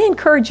 I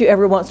encourage you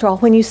every once in a while,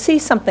 when you see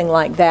something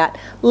like that,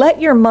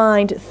 let your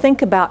mind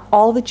think about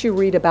all that you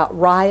read about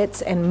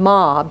riots and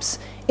mobs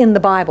in the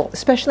Bible,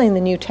 especially in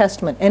the New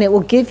Testament, and it will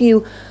give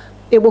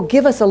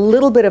us a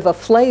little bit of a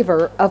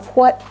flavor of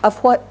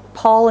what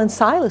Paul and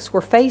Silas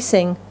were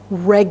facing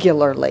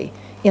regularly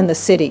in the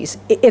cities.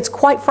 It's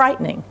quite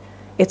frightening.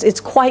 It's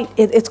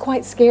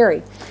quite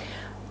scary.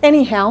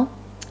 Anyhow,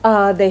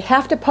 they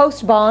have to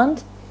post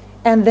bond,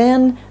 and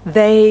then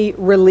they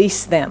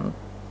release them.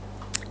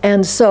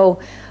 And so,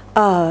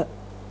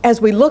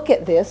 as we look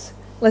at this,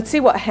 let's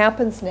see what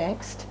happens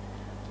next.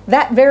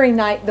 That very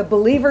night, the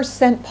believers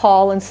sent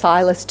Paul and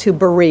Silas to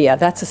Berea.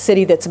 That's a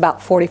city that's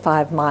about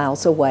 45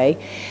 miles away.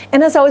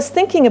 And as I was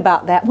thinking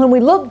about that, when we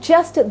look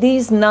just at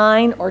these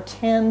 9 or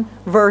 10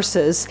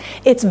 verses,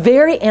 it's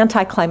very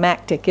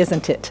anticlimactic,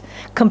 isn't it?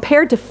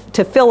 Compared to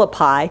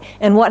Philippi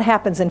and what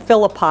happens in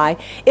Philippi,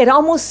 it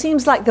almost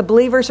seems like the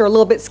believers are a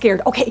little bit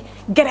scared. Okay,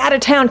 get out of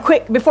town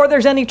quick before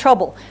there's any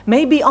trouble.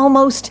 Maybe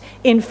almost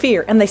in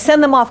fear. And they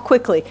send them off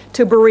quickly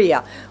to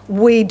Berea.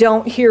 We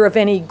don't hear of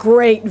any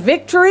great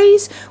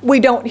victories.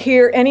 We don't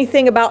hear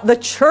anything about the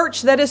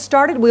church that has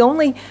started. We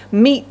only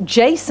meet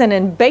Jason,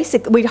 and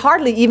we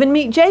hardly even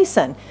meet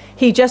Jason.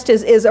 He just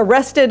is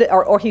arrested,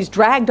 or he's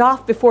dragged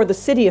off before the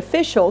city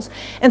officials.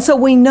 And so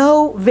we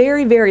know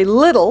very, very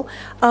little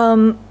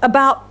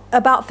about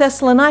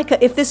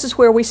Thessalonica if this is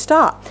where we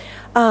stop.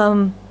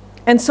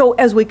 And so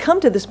as we come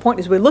to this point,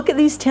 as we look at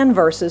these 10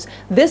 verses,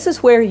 this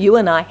is where you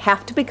and I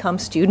have to become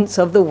students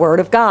of the Word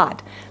of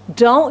God.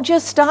 Don't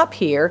just stop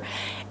here.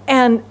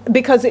 And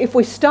because if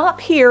we stop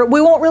here, we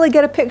won't really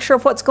get a picture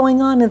of what's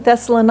going on in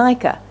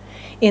Thessalonica.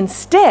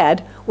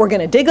 Instead, we're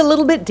going to dig a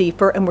little bit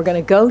deeper, and we're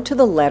going to go to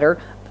the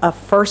letter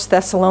of 1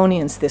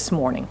 Thessalonians this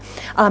morning.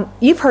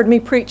 You've heard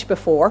me preach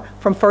before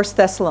from 1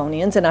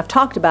 Thessalonians, and I've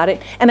talked about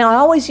it, and I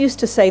always used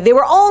to say they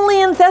were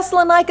only in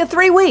Thessalonica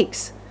 3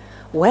 weeks.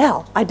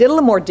 Well, I did a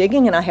little more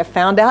digging, and I have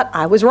found out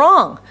I was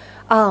wrong.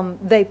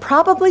 They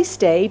probably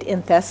stayed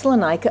in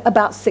Thessalonica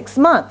about 6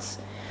 months.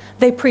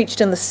 They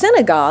preached in the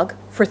synagogue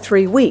for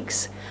 3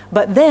 weeks.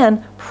 But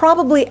then,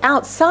 probably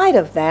outside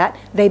of that,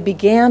 they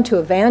began to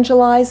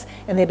evangelize,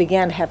 and they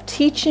began to have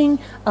teaching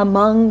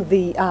among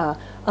the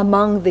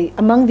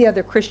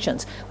other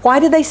Christians. Why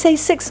do they say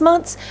 6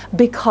 months?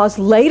 Because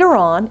later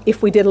on,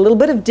 if we did a little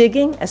bit of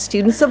digging as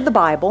students of the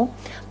Bible,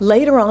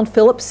 later on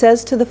Philip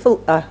says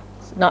to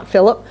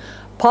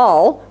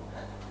Paul,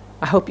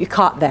 I hope you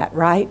caught that,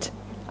 right?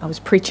 I was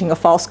preaching a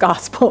false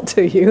gospel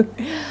to you.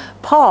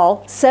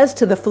 Paul says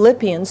to the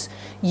Philippians,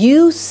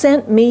 you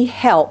sent me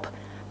help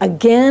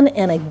again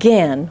and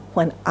again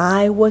when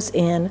I was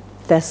in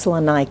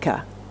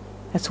Thessalonica.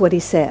 That's what he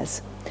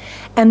says.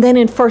 And then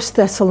in 1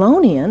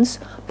 Thessalonians,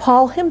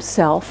 Paul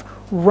himself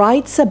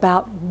writes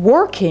about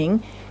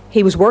working.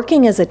 He was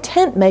working as a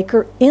tent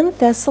maker in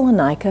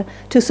Thessalonica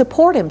to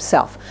support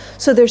himself.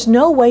 So there's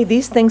no way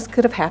these things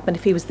could have happened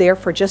if he was there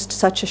for just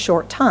such a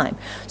short time.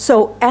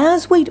 So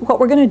what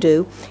we're going to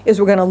do is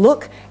we're going to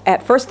look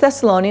at 1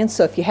 Thessalonians.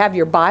 So if you have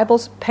your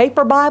Bibles,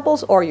 paper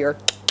Bibles, or your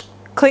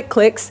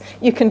clicks,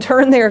 you can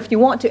turn there if you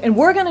want to. And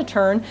we're going to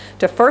turn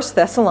to 1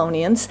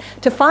 Thessalonians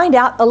to find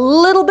out a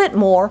little bit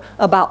more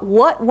about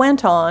what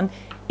went on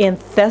in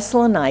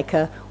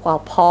Thessalonica while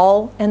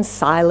Paul and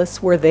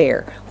Silas were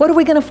there. What are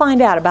we going to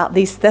find out about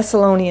these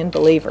Thessalonian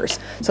believers?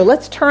 So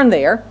let's turn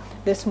there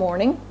this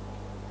morning.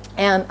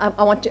 And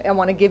I want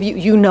to give you,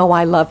 you know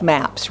I love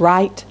maps,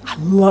 right? I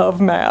love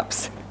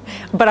maps.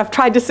 But I've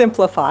tried to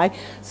simplify.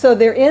 So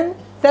they're in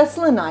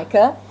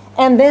Thessalonica,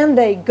 and then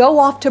they go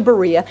off to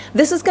Berea.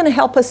 This is going to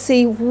help us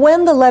see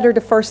when the letter to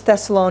 1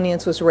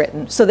 Thessalonians was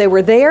written. So they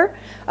were there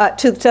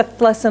to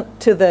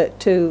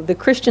the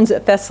Christians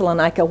at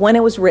Thessalonica when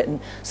it was written.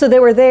 So they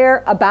were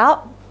there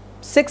about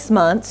 6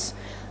 months.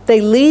 They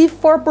leave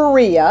for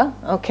Berea,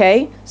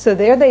 okay? So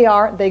there they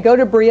are. They go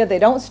to Berea. They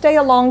don't stay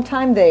a long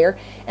time there.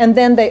 And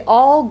then they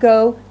all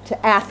go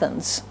to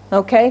Athens,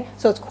 okay?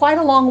 So it's quite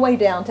a long way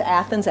down to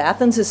Athens.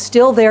 Athens is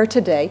still there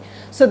today.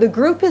 So the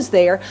group is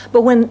there.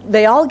 But when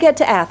they all get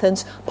to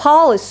Athens,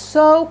 Paul is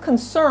so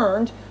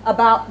concerned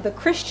about the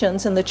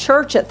Christians and the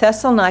church at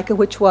Thessalonica,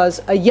 which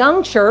was a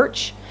young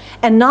church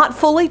and not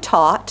fully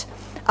taught,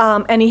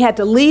 and he had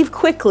to leave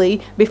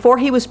quickly before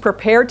he was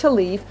prepared to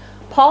leave.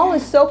 Paul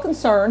is so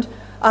concerned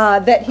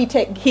that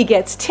he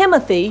gets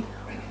Timothy,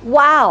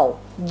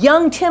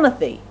 young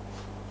Timothy,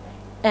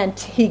 and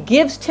he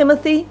gives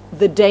Timothy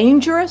the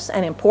dangerous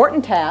and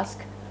important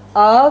task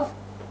of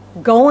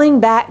going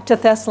back to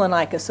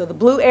Thessalonica. So the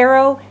blue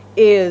arrow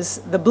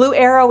is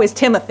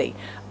Timothy.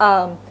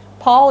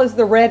 Paul is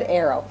the red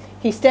arrow.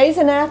 He stays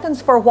in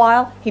Athens for a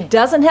while. He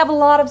doesn't have a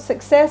lot of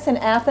success in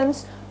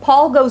Athens.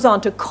 Paul goes on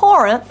to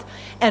Corinth,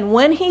 and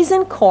when he's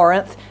in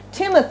Corinth,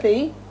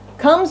 Timothy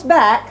comes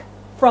back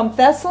from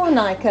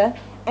Thessalonica,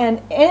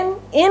 and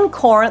in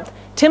Corinth,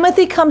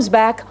 Timothy comes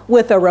back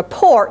with a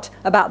report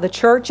about the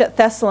church at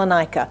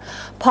Thessalonica.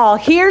 Paul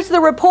hears the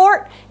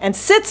report and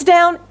sits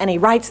down and he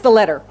writes the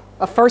letter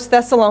of 1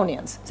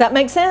 Thessalonians. Does that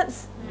make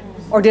sense?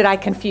 Or did I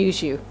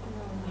confuse you?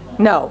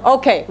 No.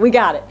 Okay, we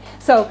got it.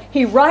 So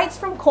he writes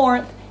from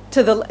Corinth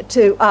to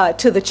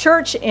the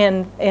church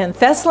in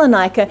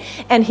Thessalonica,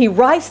 and he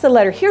writes the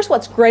letter. Here's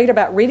what's great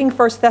about reading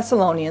 1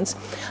 Thessalonians.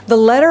 The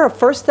letter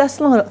of 1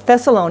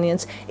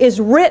 Thessalonians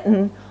is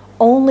written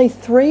only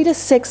 3 to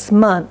 6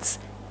 months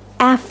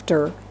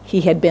after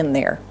he had been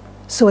there.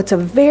 So it's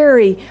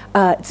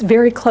it's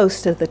very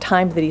close to the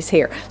time that he's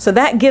here. So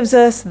that gives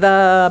us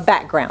the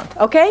background,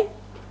 okay?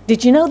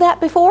 Did you know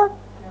that before?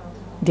 No.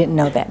 Didn't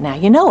know that. Now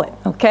you know it,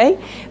 okay?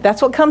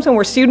 That's what comes when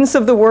we're students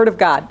of the Word of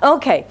God.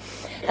 Okay.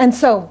 And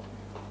so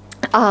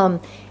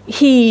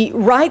he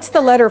writes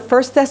the letter of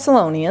 1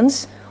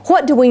 Thessalonians.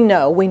 What do we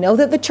know? We know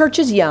that the church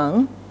is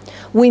young.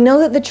 We know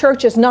that the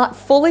church is not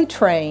fully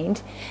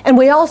trained. And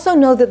we also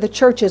know that the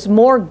church is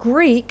more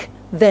Greek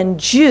than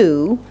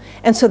Jew,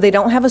 and so they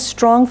don't have a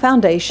strong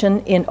foundation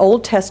in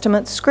Old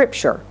Testament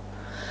scripture.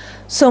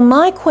 So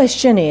my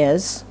question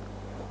is,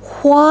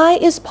 why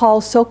is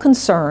Paul so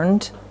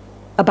concerned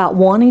about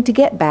wanting to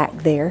get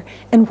back there,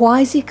 and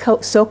why is he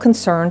so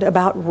concerned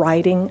about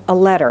writing a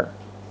letter?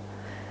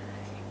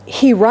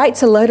 He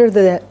writes a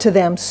letter to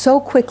them so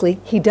quickly.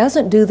 He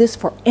doesn't do this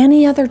for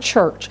any other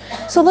church.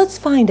 So let's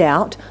find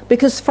out,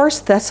 because 1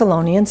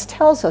 Thessalonians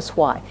tells us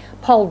why.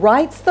 Paul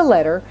writes the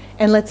letter,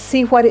 and let's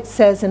see what it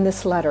says in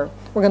this letter.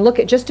 We're going to look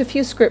at just a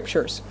few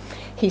scriptures.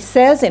 He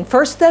says in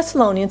 1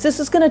 Thessalonians, this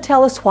is going to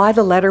tell us why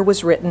the letter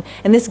was written,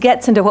 and this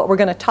gets into what we're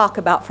going to talk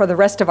about for the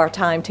rest of our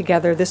time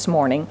together this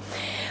morning.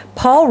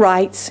 Paul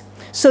writes,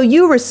 "So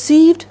you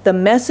received the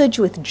message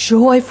with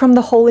joy from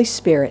the Holy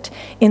Spirit,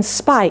 in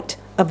spite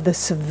of the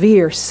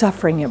severe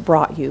suffering it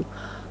brought you."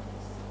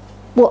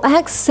 Well,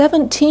 Acts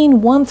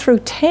 17, 1 through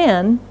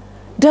 10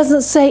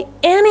 doesn't say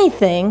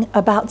anything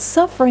about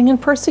suffering and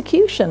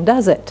persecution,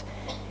 does it?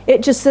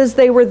 It just says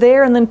they were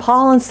there, and then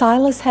Paul and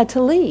Silas had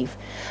to leave.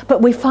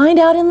 But we find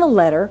out in the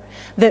letter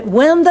that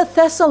when the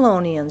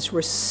Thessalonians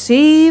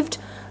received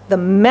the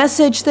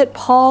message that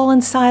Paul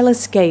and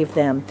Silas gave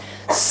them,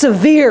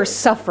 severe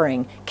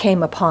suffering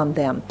came upon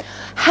them.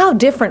 How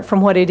different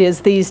from what it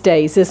is these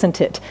days,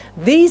 isn't it?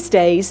 These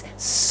days,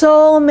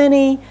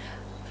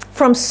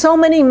 from so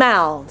many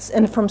mouths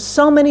and from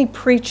so many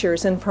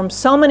preachers and from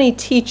so many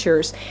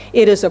teachers,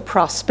 it is a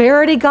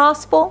prosperity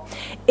gospel.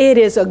 It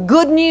is a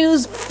good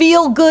news,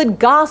 feel-good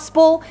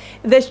gospel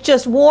that's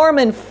just warm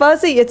and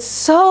fuzzy. It's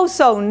so,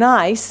 so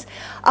nice.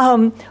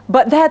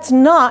 But that's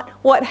not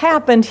what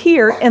happened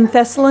here in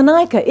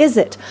Thessalonica, is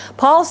it?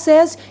 Paul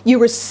says you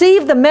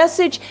received the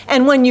message,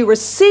 and when you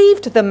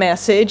received the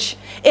message,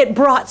 it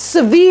brought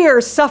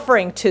severe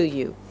suffering to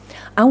you.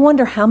 I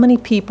wonder how many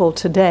people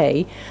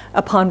today,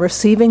 upon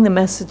receiving the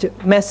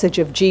message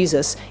of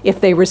Jesus, if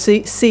they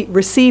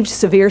received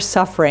severe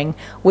suffering,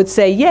 would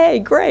say, "Yay,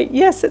 great,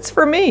 yes, it's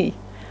for me."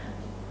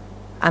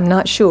 I'm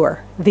not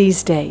sure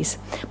these days.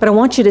 But I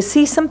want you to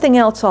see something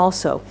else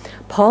also.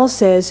 Paul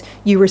says,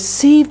 you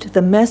received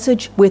the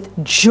message with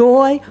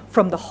joy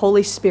from the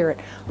Holy Spirit.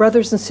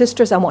 Brothers and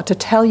sisters, I want to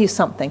tell you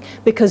something,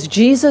 because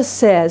Jesus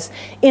says,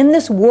 in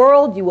this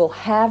world you will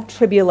have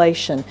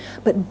tribulation,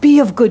 but be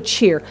of good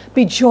cheer,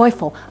 be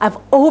joyful. I've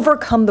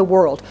overcome the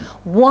world.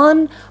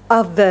 One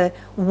of the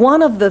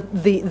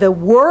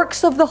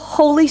works of the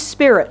Holy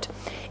Spirit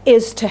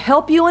is to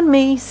help you and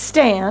me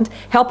stand,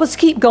 help us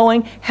keep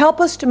going, help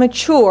us to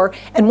mature.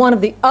 And one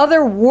of the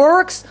other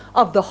works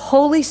of the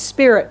Holy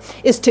Spirit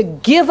is to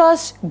give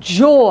us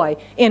joy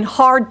in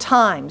hard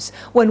times.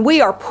 When we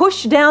are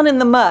pushed down in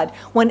the mud,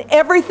 when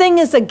everything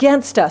is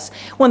against us,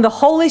 when the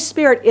Holy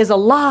Spirit is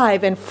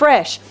alive and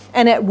fresh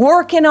and at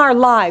work in our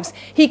lives,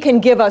 He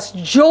can give us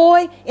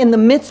joy in the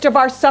midst of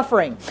our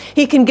suffering.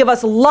 He can give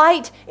us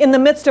light in the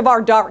midst of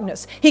our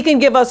darkness. He can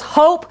give us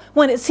hope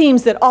when it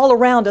seems that all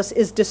around us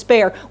is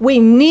despair. We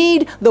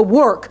need the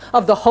work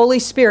of the Holy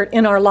Spirit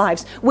in our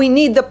lives. We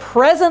need the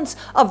presence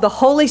of the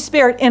Holy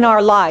Spirit in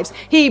our lives.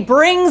 He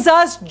brings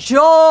us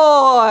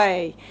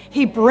joy.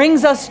 He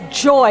brings us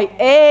joy.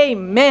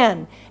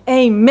 Amen.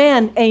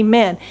 Amen.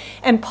 Amen.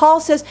 And Paul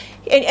says,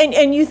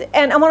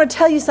 and I want to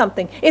tell you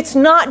something. It's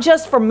not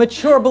just for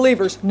mature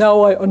believers.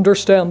 Now I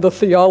understand the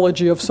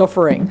theology of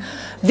suffering.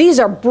 These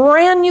are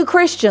brand new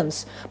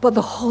Christians, but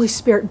the Holy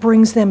Spirit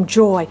brings them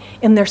joy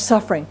in their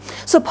suffering.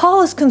 So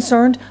Paul is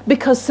concerned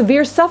because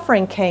severe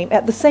suffering came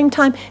at the same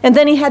time, and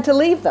then he had to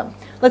leave them.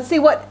 Let's see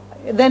what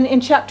then in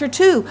chapter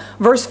 2,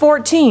 verse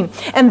 14.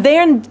 And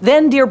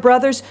then, dear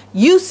brothers,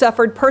 you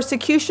suffered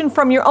persecution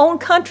from your own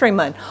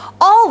countrymen.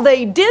 All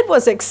they did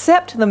was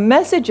accept the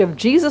message of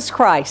Jesus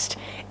Christ,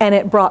 and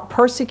it brought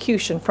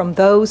persecution from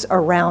those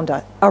around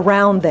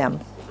them.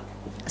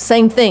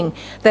 Same thing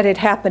that had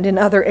happened in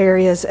other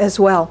areas as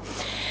well.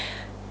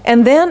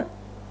 And then,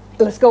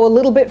 let's go a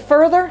little bit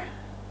further.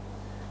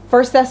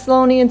 1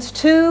 Thessalonians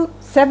 2,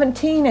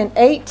 17 and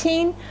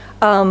 18.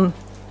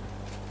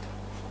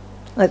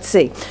 Let's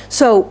see.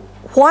 So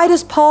why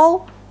does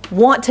Paul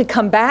want to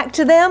come back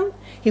to them?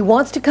 He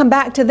wants to come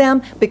back to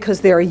them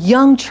because they're a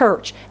young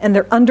church and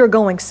they're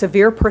undergoing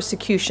severe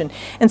persecution.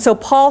 And so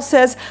Paul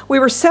says, we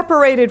were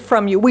separated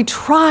from you. We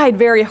tried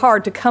very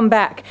hard to come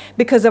back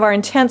because of our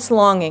intense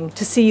longing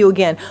to see you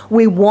again.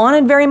 We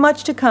wanted very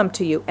much to come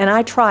to you, and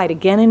I tried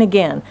again and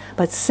again,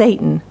 but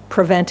Satan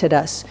prevented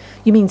us.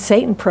 You mean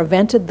Satan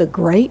prevented the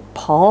great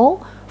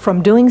Paul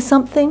from doing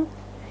something?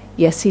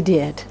 Yes, he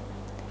did.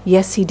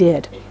 Yes, he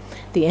did.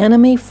 The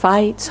enemy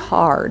fights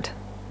hard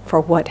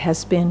for what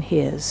has been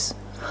his.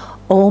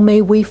 Oh,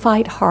 may we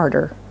fight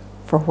harder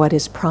for what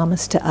is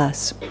promised to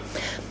us.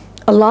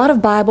 A lot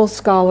of Bible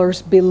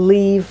scholars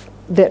believe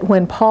that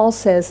when Paul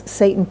says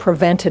Satan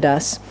prevented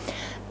us,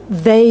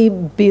 they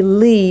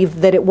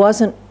believe that it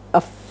wasn't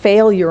a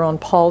failure on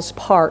Paul's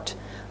part,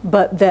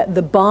 but that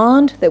the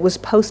bond that was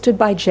posted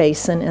by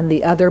Jason and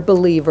the other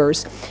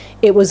believers,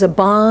 it was a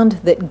bond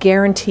that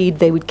guaranteed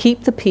they would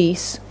keep the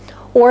peace,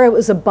 or it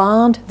was a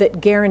bond that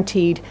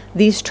guaranteed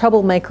these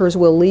troublemakers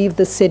will leave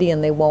the city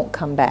and they won't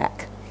come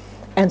back.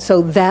 And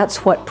so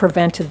that's what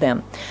prevented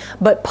them.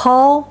 But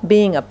Paul,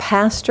 being a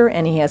pastor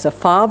and he has a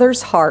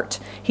father's heart,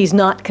 he's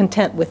not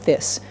content with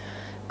this.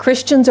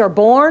 Christians are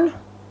born,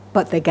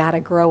 but they got to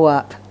grow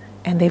up.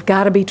 And they've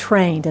got to be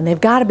trained and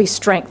they've got to be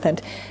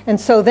strengthened. And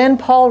so then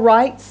Paul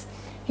writes,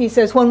 he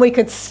says, when we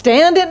could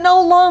stand it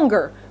no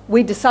longer,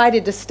 we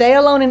decided to stay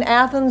alone in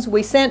Athens.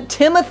 We sent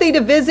Timothy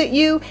to visit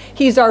you.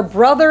 He's our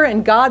brother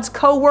and God's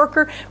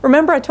co-worker.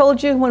 Remember I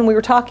told you when we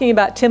were talking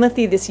about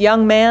Timothy, this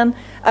young man,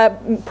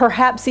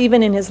 perhaps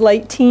even in his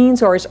late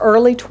teens or his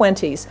early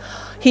 20s.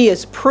 He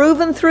is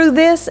proven through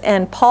this,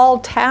 and Paul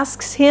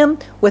tasks him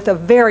with a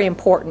very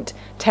important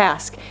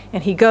task.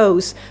 And he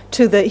goes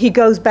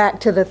back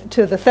to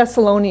the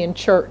Thessalonian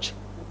church.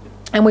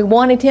 And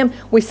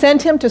we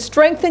sent him to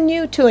strengthen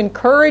you, to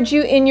encourage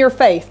you in your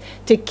faith,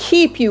 to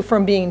keep you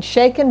from being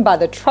shaken by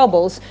the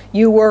troubles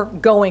you were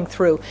going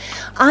through.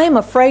 I am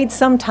afraid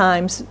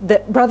sometimes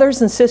that brothers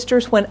and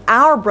sisters, when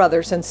our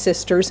brothers and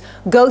sisters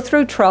go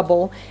through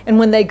trouble, and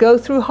when they go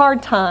through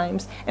hard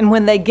times, and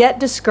when they get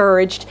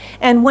discouraged,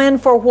 and when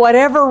for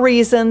whatever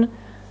reason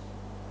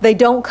they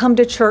don't come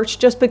to church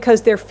just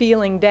because they're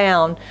feeling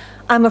down,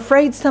 I'm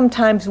afraid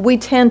sometimes we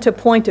tend to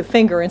point a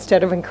finger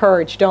instead of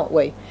encourage, don't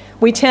we?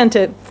 We tend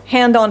to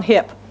hand on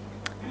hip.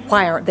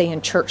 Why aren't they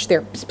in church?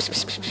 They're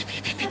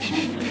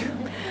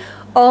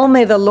oh,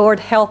 may the Lord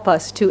help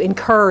us to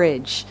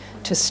encourage,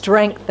 to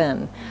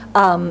strengthen,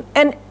 and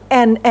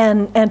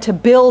to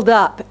build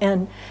up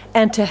and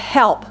to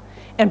help.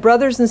 And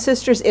brothers and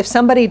sisters, if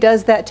somebody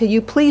does that to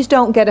you, please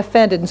don't get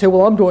offended and say,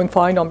 well, I'm doing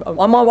fine. I'm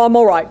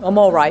all right. I'm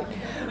all right.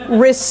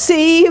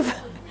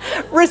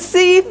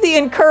 Receive the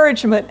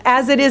encouragement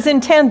as it is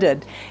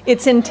intended.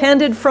 It's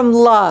intended from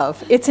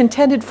love. It's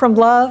intended from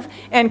love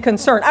and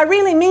concern. I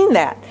really mean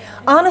that.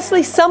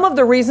 Honestly, some of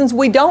the reasons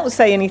we don't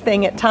say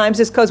anything at times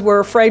is because we're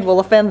afraid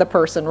we'll offend the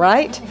person,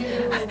 right?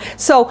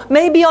 So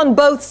maybe on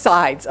both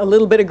sides, a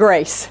little bit of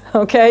grace,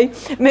 okay?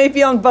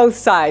 Maybe on both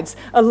sides,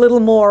 a little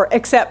more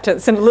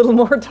acceptance and a little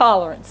more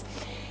tolerance.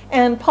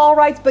 And Paul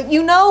writes, but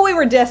you know we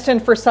were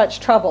destined for such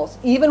troubles.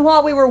 Even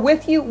while we were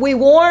with you, we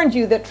warned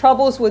you that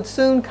troubles would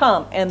soon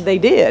come. And they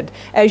did,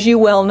 as you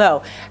well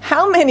know.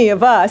 How many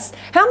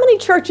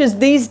churches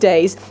these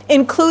days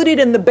included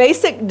in the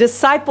basic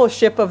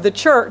discipleship of the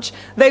church,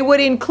 they would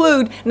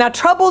include, now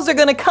troubles are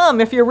going to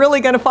come if you're really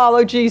going to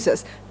follow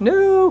Jesus.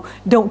 No,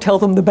 don't tell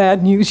them the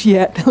bad news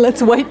yet.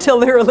 Let's wait till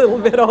they're a little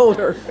bit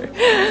older.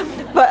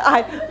 But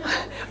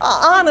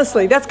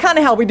honestly, that's kind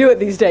of how we do it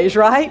these days,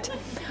 right?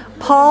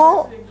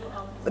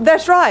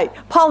 That's right.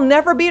 Paul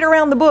never beat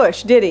around the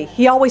bush, did he?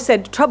 He always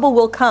said, trouble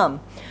will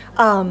come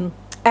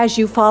as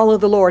you follow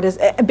the Lord.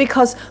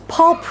 Because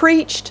Paul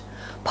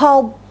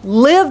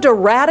lived a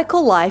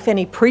radical life and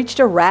he preached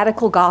a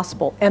radical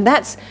gospel.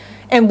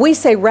 And we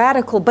say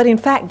radical, but in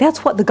fact,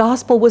 that's what the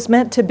gospel was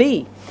meant to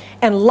be.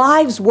 And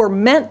lives were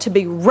meant to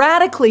be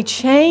radically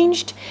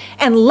changed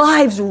and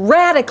lives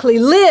radically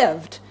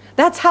lived.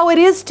 That's how it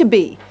is to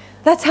be.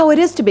 That's how it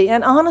is to be.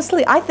 And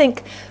honestly, I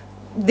think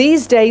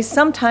these days,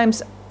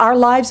 sometimes our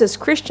lives as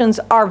Christians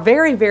are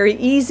very, very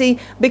easy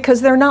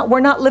because we're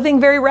not living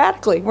very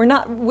radically. We're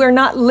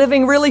not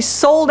living really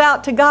sold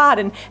out to God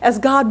and as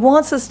God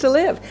wants us to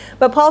live.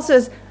 But Paul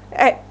says,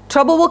 hey,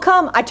 trouble will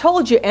come. I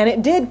told you, and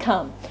it did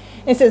come.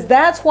 And he says,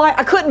 that's why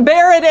I couldn't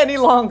bear it any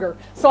longer.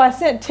 So I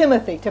sent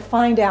Timothy to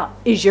find out,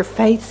 is your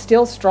faith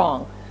still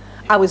strong?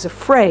 I was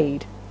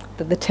afraid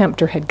that the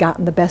tempter had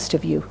gotten the best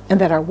of you and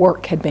that our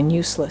work had been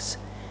useless.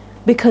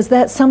 Because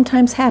that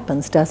sometimes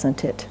happens,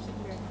 doesn't it?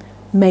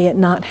 May it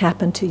not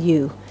happen to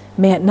you.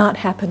 May it not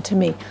happen to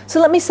me. So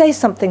let me say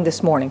something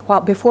this morning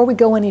before we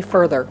go any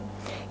further.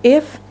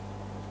 If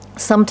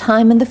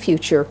sometime in the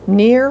future,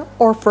 near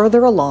or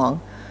further along,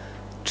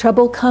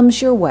 trouble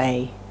comes your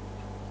way,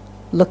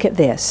 look at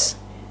this.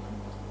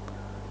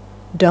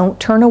 Don't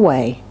turn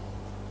away.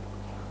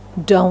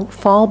 Don't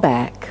fall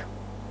back.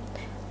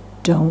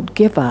 Don't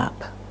give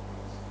up.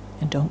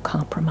 And don't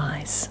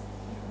compromise.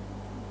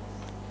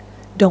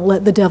 Don't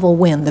let the devil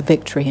win the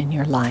victory in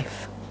your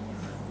life.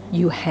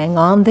 You hang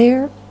on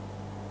there,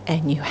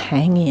 and you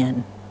hang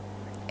in,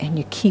 and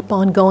you keep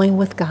on going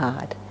with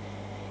God.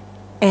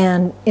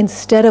 And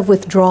instead of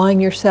withdrawing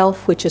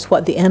yourself, which is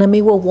what the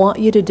enemy will want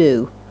you to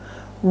do,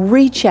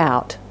 reach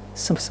out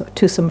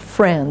to some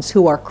friends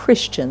who are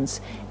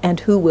Christians and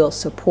who will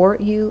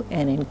support you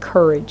and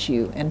encourage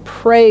you and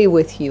pray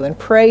with you and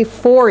pray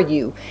for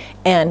you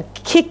and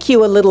kick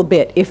you a little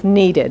bit if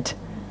needed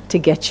to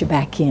get you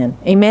back in.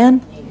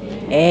 Amen?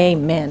 Amen.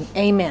 Amen.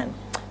 Amen.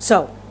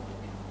 So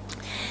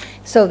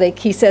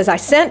he says, I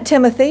sent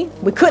Timothy.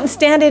 We couldn't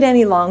stand it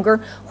any longer.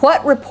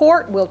 What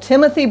report will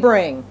Timothy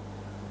bring?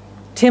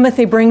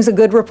 Timothy brings a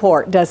good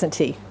report, doesn't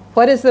he?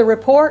 What is the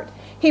report?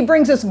 He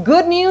brings us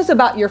good news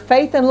about your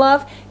faith and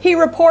love. He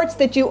reports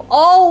that you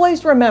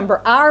always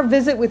remember our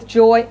visit with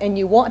joy and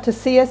you want to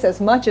see us as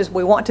much as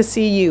we want to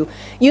see you.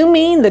 You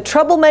mean the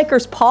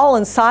troublemakers Paul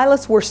and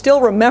Silas were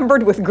still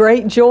remembered with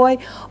great joy?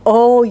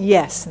 Oh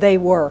yes, they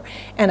were.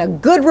 And a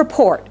good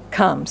report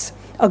comes.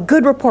 A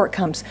good report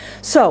comes.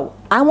 So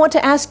I want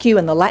to ask you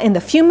in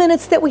the few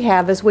minutes that we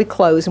have as we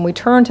close and we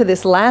turn to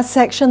this last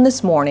section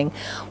this morning,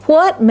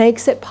 what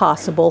makes it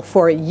possible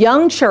for a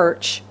young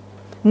church,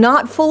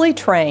 not fully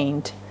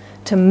trained,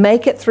 to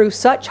make it through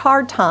such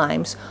hard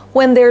times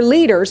when their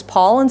leaders,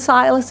 Paul and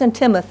Silas and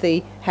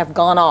Timothy, have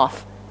gone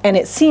off and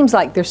it seems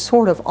like they're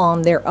sort of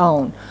on their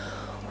own?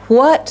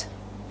 What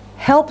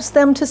helps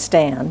them to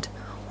stand?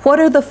 What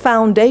are the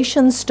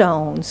foundation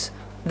stones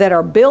that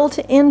are built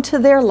into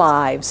their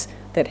lives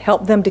that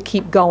help them to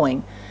keep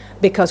going?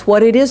 Because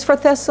what it is for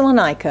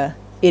Thessalonica,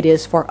 it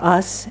is for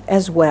us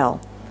as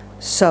well.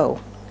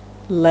 So,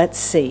 let's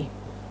see.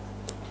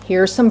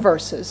 Here are some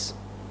verses.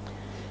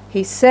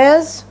 He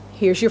says,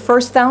 here's your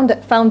first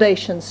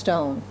foundation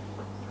stone.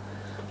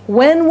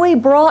 When we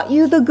brought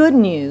you the good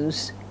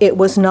news, it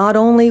was not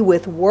only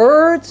with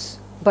words,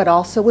 but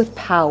also with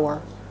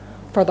power.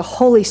 For the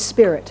Holy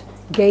Spirit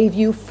gave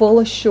you full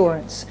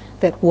assurance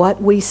that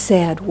what we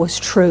said was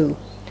true.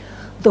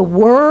 The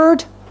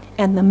word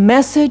and the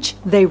message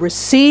they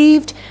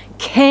received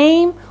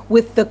came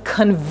with the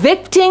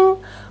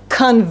convicting,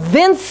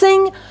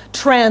 convincing,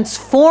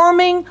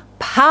 transforming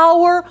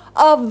power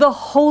of the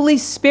Holy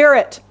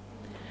Spirit.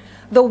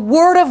 The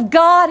Word of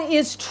God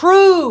is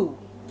true,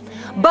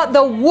 but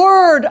the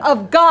Word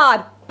of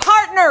God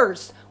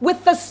partners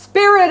with the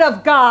Spirit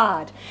of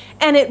God,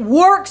 and it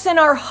works in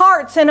our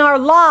hearts and our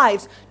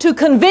lives to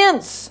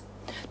convince,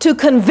 to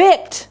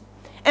convict,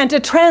 and to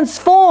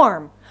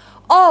transform.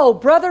 Oh,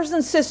 brothers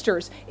and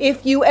sisters,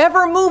 if you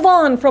ever move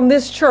on from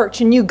this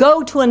church and you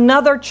go to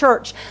another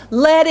church,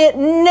 let it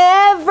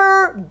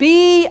never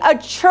be a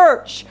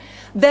church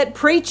that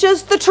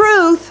preaches the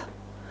truth,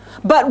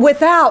 but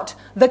without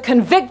the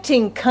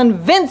convicting,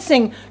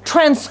 convincing,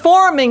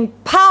 transforming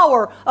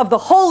power of the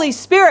Holy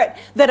Spirit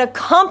that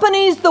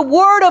accompanies the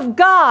Word of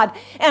God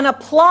and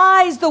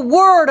applies the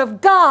Word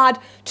of God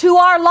to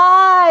our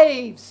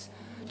lives.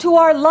 To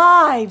our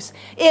lives.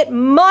 It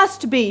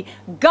must be.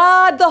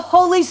 God, the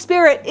Holy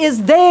Spirit,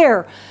 is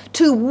there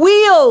to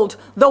wield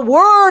the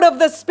Word of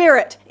the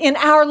Spirit in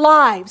our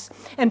lives.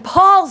 And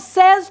Paul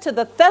says to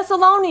the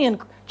Thessalonian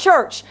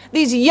church,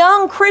 these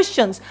young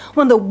Christians,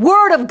 when the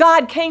Word of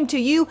God came to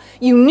you,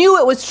 you knew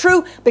it was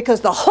true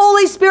because the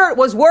Holy Spirit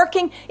was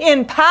working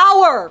in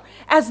power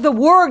as the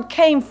Word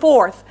came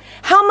forth.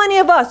 How many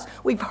of us,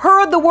 we've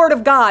heard the Word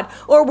of God,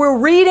 or we're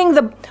reading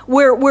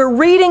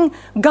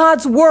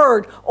God's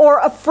Word, or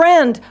a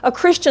friend, a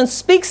Christian,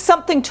 speaks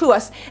something to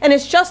us, and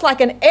it's just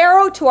like an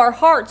arrow to our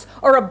hearts,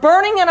 or a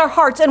burning in our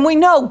hearts, and we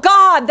know,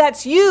 God,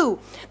 that's you.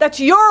 That's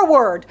your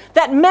Word.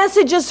 That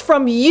message is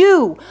from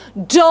you.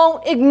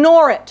 Don't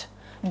ignore it.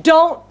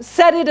 Don't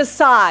set it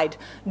aside.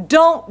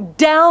 Don't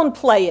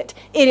downplay it.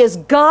 It is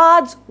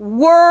God's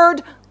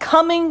Word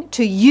coming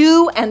to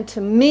you and to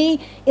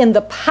me in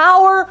the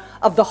power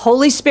of the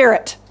Holy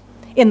Spirit.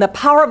 In the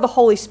power of the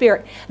Holy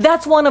Spirit.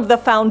 That's one of the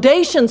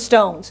foundation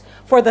stones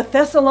for the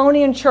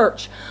Thessalonian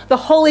church. The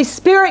Holy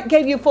Spirit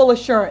gave you full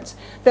assurance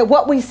that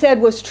what we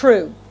said was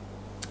true.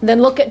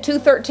 Then look at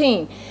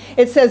 2:13.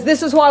 It says,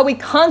 this is why we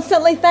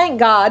constantly thank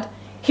God.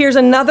 Here's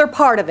another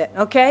part of it,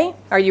 okay?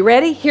 Are you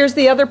ready? Here's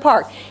the other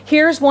part.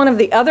 Here's one of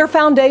the other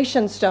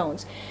foundation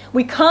stones.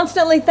 We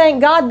constantly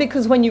thank God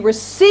because when you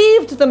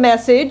received the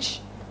message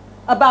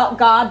about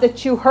God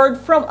that you heard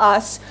from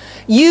us,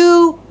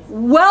 you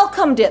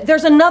welcomed it.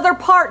 There's another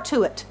part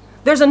to it.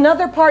 There's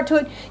another part to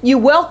it. You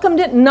welcomed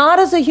it not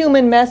as a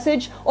human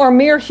message or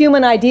mere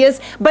human ideas,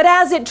 but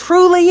as it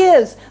truly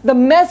is, the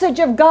message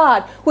of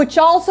God, which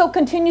also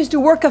continues to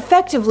work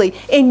effectively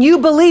in you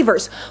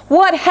believers.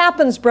 What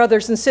happens,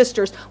 brothers and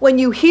sisters, when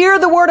you hear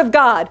the Word of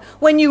God,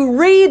 when you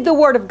read the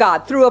Word of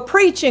God through a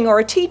preaching or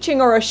a teaching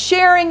or a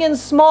sharing in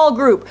small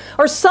group,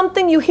 or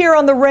something you hear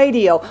on the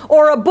radio,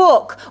 or a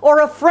book,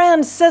 or a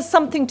friend says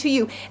something to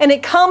you, and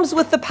it comes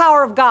with the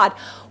power of God?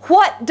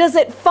 What does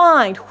it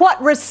find?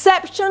 What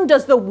reception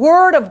does the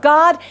Word of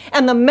God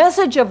and the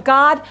message of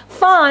God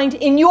find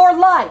in your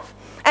life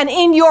and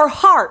in your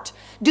heart?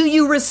 Do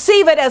you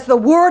receive it as the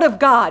Word of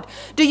God?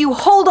 Do you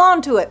hold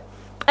on to it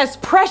as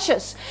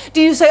precious?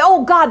 Do you say,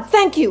 oh God,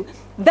 thank you.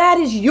 That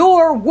is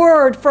your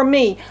word for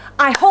me.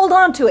 I hold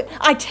on to it.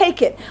 I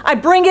take it. I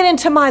bring it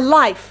into my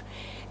life.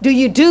 Do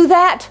you do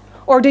that?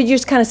 Or do you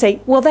just kind of say,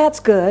 well,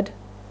 that's good?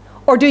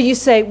 Or do you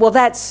say, well,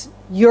 that's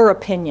your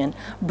opinion?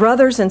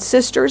 Brothers and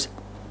sisters,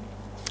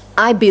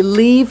 I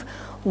believe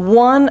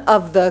one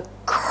of the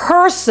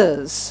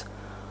curses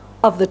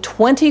of the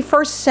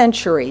 21st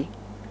century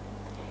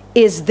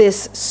is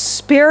this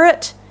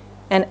spirit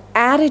and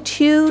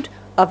attitude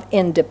of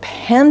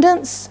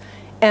independence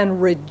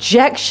and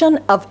rejection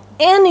of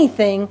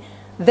anything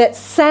that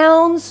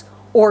sounds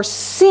or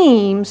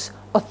seems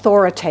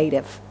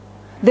authoritative.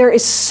 There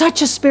is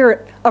such a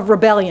spirit of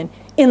rebellion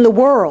in the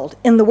world,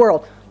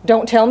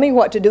 Don't tell me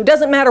what to do. It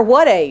doesn't matter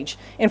what age.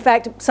 In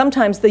fact,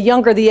 sometimes the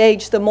younger the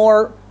age, the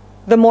more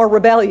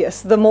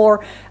rebellious, the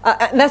more,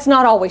 that's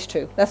not always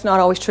true. That's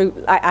not always true.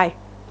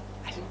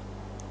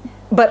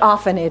 But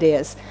often it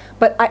is.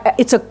 But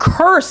it's a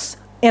curse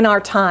in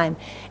our time.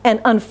 And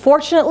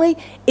unfortunately,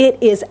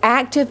 it is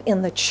active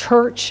in the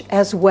church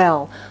as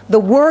well. The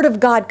Word of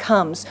God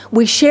comes.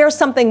 We share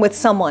something with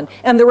someone,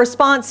 and the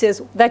response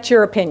is, that's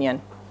your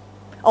opinion.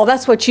 Oh,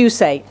 that's what you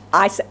say.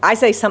 I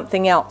say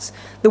something else.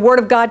 The Word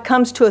of God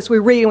comes to us, we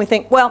read and we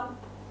think, well,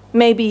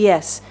 maybe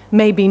yes,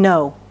 maybe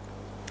no.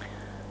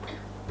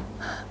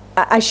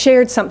 I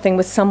shared something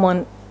with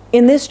someone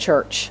in this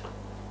church,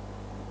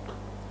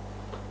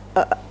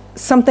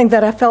 something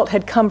that I felt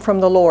had come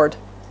from the Lord.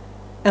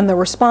 And the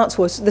response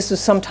was, this was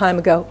some time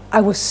ago,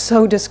 I was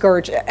so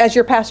discouraged. As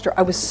your pastor,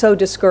 I was so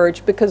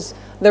discouraged because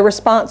the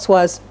response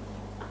was,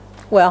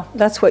 well,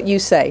 that's what you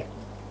say.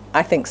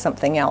 I think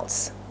something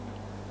else.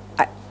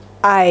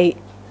 I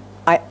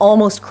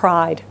almost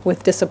cried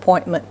with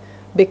disappointment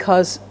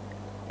because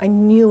I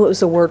knew it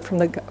was a word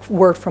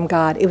from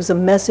God. It was a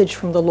message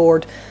from the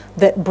Lord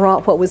that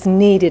brought what was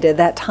needed at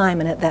that time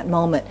and at that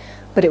moment.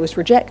 But it was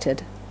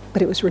rejected.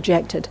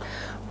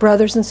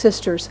 Brothers and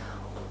sisters,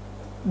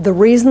 the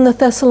reason the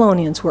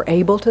Thessalonians were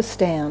able to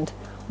stand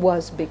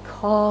was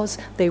because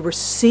they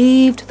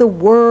received the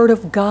Word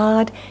of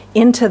God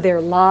into their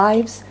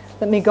lives.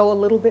 Let me go a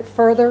little bit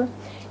further.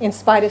 In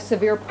spite of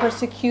severe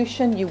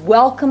persecution, you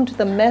welcomed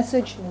the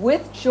message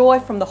with joy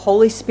from the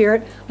Holy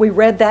Spirit. We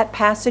read that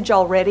passage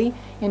already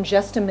in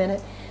just a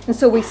minute. And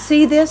so we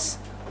see this,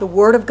 the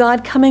Word of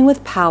God coming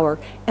with power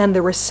and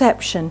the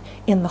reception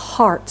in the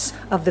hearts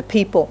of the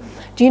people.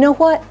 Do you know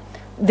what?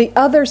 The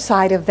other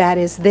side of that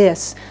is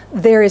this.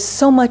 There is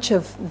so much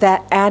of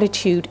that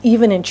attitude,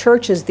 even in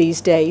churches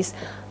these days.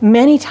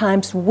 Many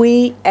times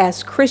we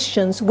as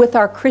Christians, with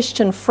our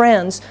Christian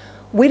friends,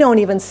 we don't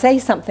even say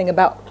something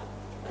about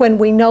when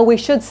we know we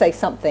should say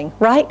something,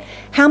 right?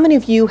 How many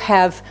of you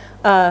have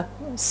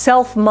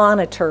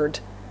self-monitored?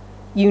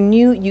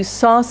 You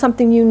saw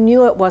something, you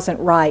knew it wasn't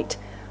right,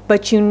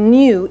 but you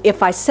knew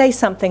if I say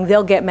something,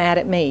 they'll get mad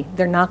at me.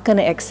 They're not going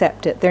to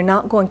accept it. They're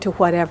not going to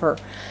whatever.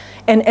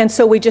 And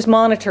so we just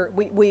monitor.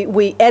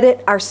 We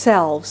edit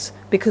ourselves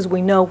because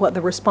we know what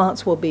the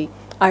response will be.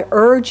 I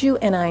urge you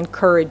and I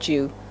encourage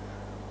you.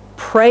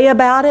 Pray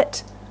about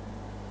it.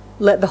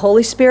 Let the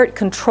Holy Spirit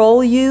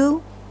control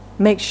you.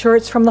 Make sure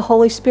it's from the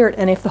Holy Spirit.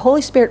 And if the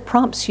Holy Spirit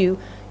prompts you,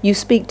 you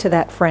speak to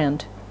that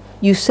friend.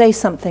 You say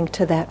something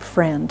to that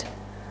friend.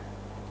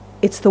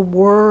 It's the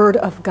Word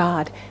of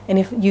God. And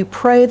if you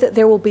pray that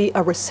there will be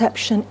a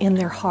reception in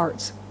their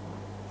hearts.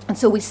 And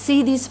so we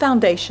see these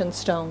foundation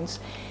stones.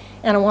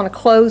 And I want to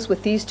close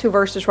with these two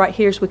verses right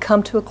here as we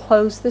come to a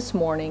close this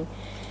morning.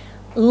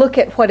 Look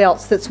at what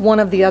else that's one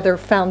of the other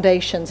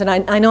foundations. And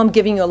I know I'm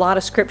giving you a lot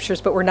of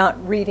scriptures, but we're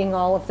not reading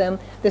all of them.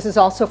 This is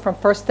also from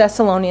 1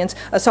 Thessalonians.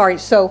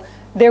 So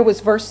there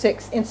was verse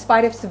 6. In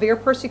spite of severe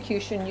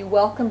persecution, you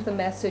welcomed the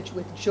message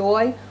with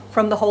joy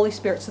from the Holy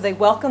Spirit. So they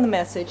welcomed the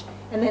message.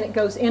 And then it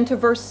goes into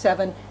verse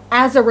 7.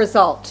 As a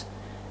result,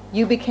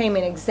 you became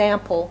an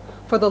example,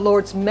 for the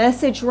Lord's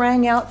message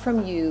rang out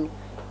from you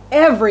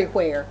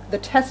everywhere. The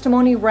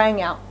testimony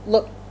rang out.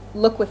 Look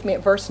with me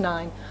at verse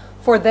 9.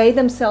 For they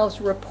themselves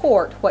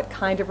report what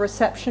kind of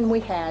reception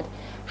we had,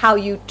 how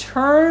you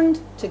turned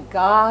to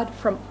God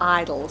from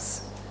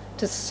idols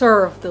to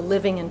serve the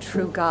living and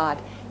true God.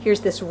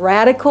 Here's this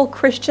radical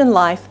Christian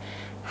life.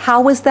 How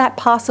was that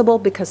possible?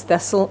 Because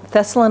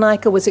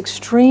Thessalonica was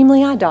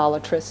extremely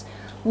idolatrous.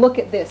 Look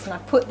at this, and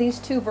I've put these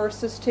two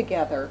verses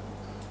together.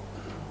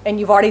 And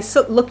you've already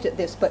looked at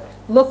this, but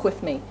look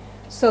with me.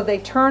 So they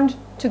turned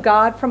to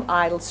God from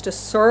idols to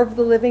serve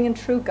the living and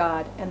true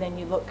God. And then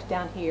you look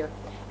down here.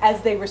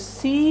 As they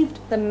received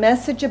the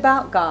message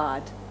about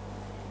God,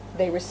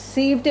 they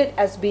received it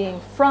as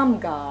being from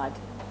God.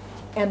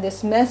 And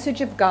this message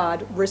of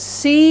God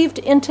received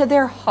into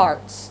their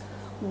hearts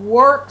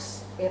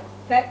works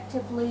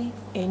effectively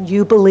in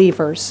you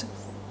believers.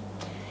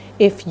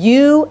 If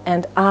you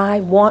and I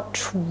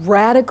want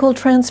radical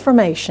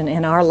transformation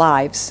in our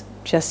lives,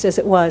 just as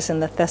it was in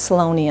the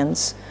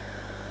Thessalonians,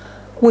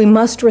 we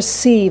must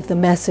receive the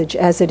message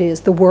as it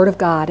is, the Word of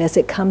God, as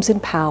it comes in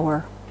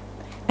power.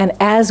 And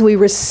as we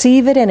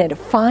receive it and it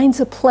finds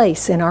a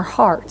place in our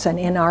hearts and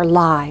in our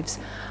lives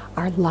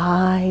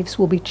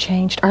will be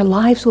changed. Our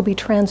lives will be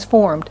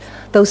transformed.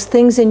 Those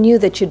things in you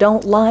that you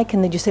don't like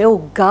and that you say, oh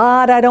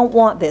God, I don't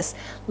want this.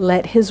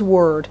 Let His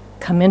Word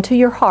come into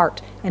your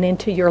heart and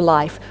into your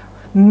life.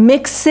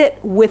 Mix it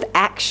with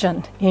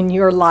action in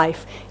your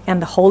life. And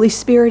the Holy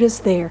Spirit is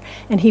there.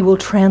 And He will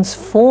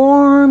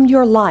transform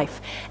your life.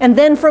 And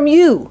then from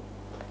you,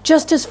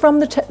 just as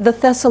from the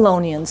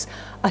Thessalonians,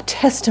 a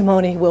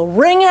testimony will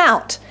ring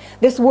out.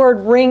 This word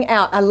ring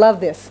out, I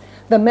love this.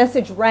 The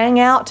message rang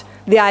out.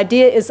 The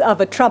idea is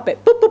of a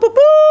trumpet. Boop, boop, boop,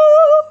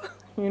 boop.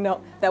 You know,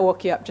 that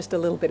woke you up just a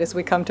little bit as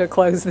we come to a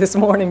close this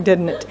morning,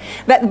 didn't it?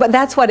 But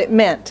that's what it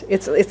meant.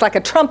 It's like a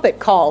trumpet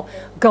call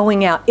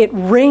going out. It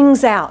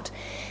rings out.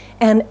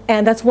 And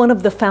that's one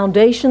of the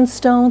foundation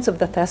stones of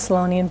the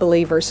Thessalonian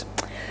believers.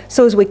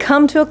 So as we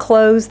come to a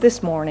close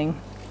this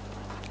morning,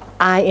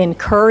 I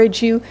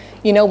encourage you,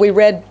 you know, we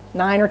read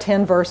 9 or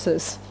 10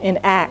 verses in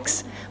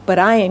Acts, but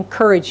I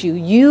encourage you,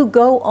 you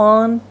go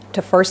on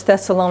to 1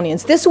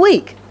 Thessalonians this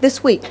week.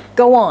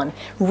 Go on,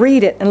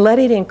 read it and let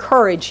it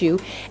encourage you.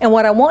 And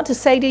what I want to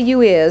say to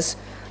you is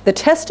the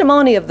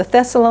testimony of the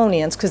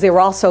Thessalonians, because they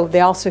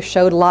also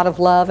showed a lot of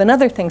love and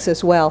other things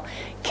as well,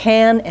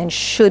 can and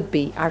should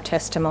be our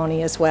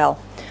testimony as well.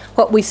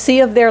 What we see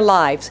of their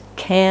lives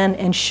can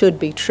and should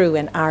be true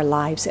in our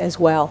lives as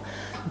well.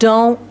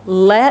 Don't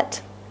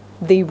let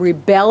the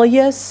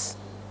rebellious,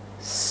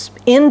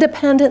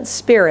 independent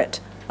spirit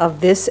of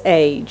this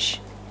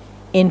age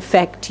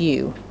infect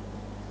you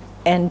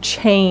and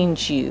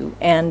change you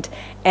and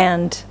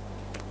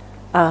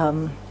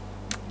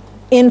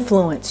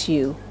influence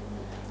you.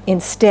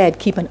 Instead,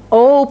 keep an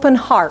open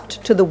heart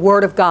to the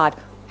Word of God,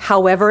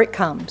 however it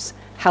comes.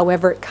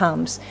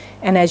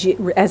 And as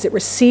it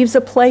receives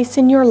a place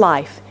in your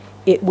life,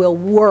 it will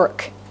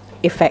work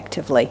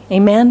effectively.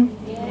 Amen?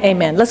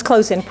 Amen. Let's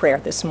close in prayer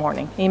this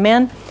morning.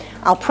 Amen?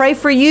 I'll pray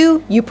for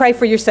you. You pray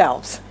for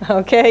yourselves.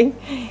 Okay?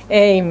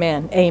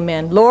 Amen.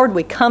 Amen. Lord,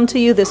 we come to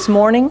you this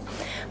morning.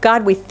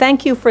 God, we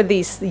thank you for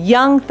these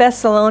young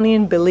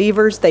Thessalonian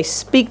believers. They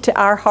speak to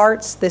our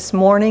hearts this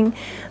morning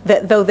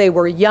that though they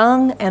were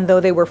young and though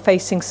they were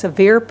facing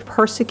severe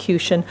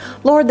persecution,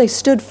 Lord, they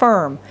stood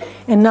firm.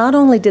 And not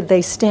only did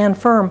they stand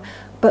firm,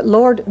 but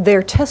Lord,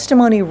 their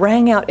testimony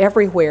rang out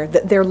everywhere,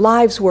 that their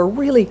lives were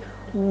really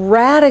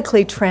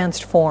radically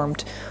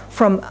transformed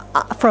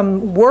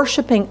from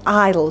worshiping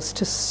idols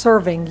to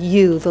serving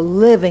you, the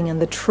living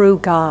and the true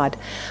God.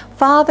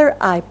 Father,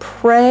 I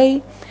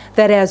pray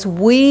that as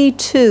we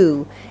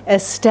too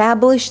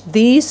establish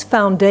these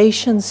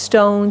foundation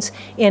stones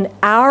in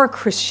our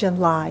Christian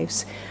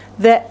lives,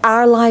 that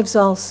our lives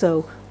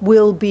also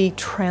will be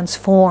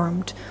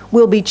transformed,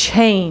 will be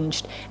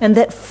changed, and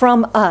that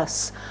from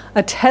us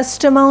a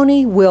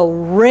testimony will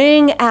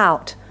ring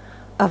out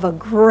of a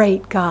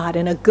great God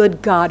and a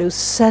good God who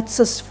sets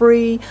us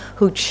free,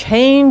 who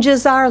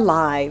changes our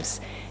lives,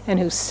 and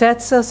who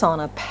sets us on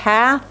a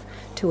path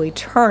to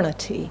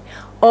eternity.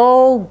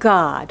 Oh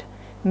God,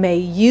 may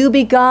you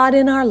be God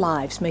in our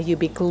lives. May you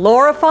be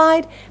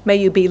glorified. May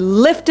you be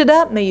lifted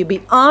up. May you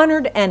be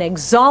honored and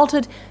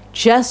exalted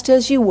just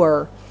as you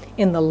were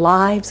in the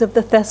lives of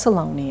the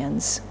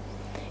Thessalonians.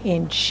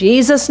 In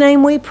Jesus'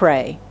 name we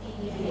pray.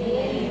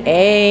 Amen.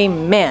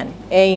 Amen.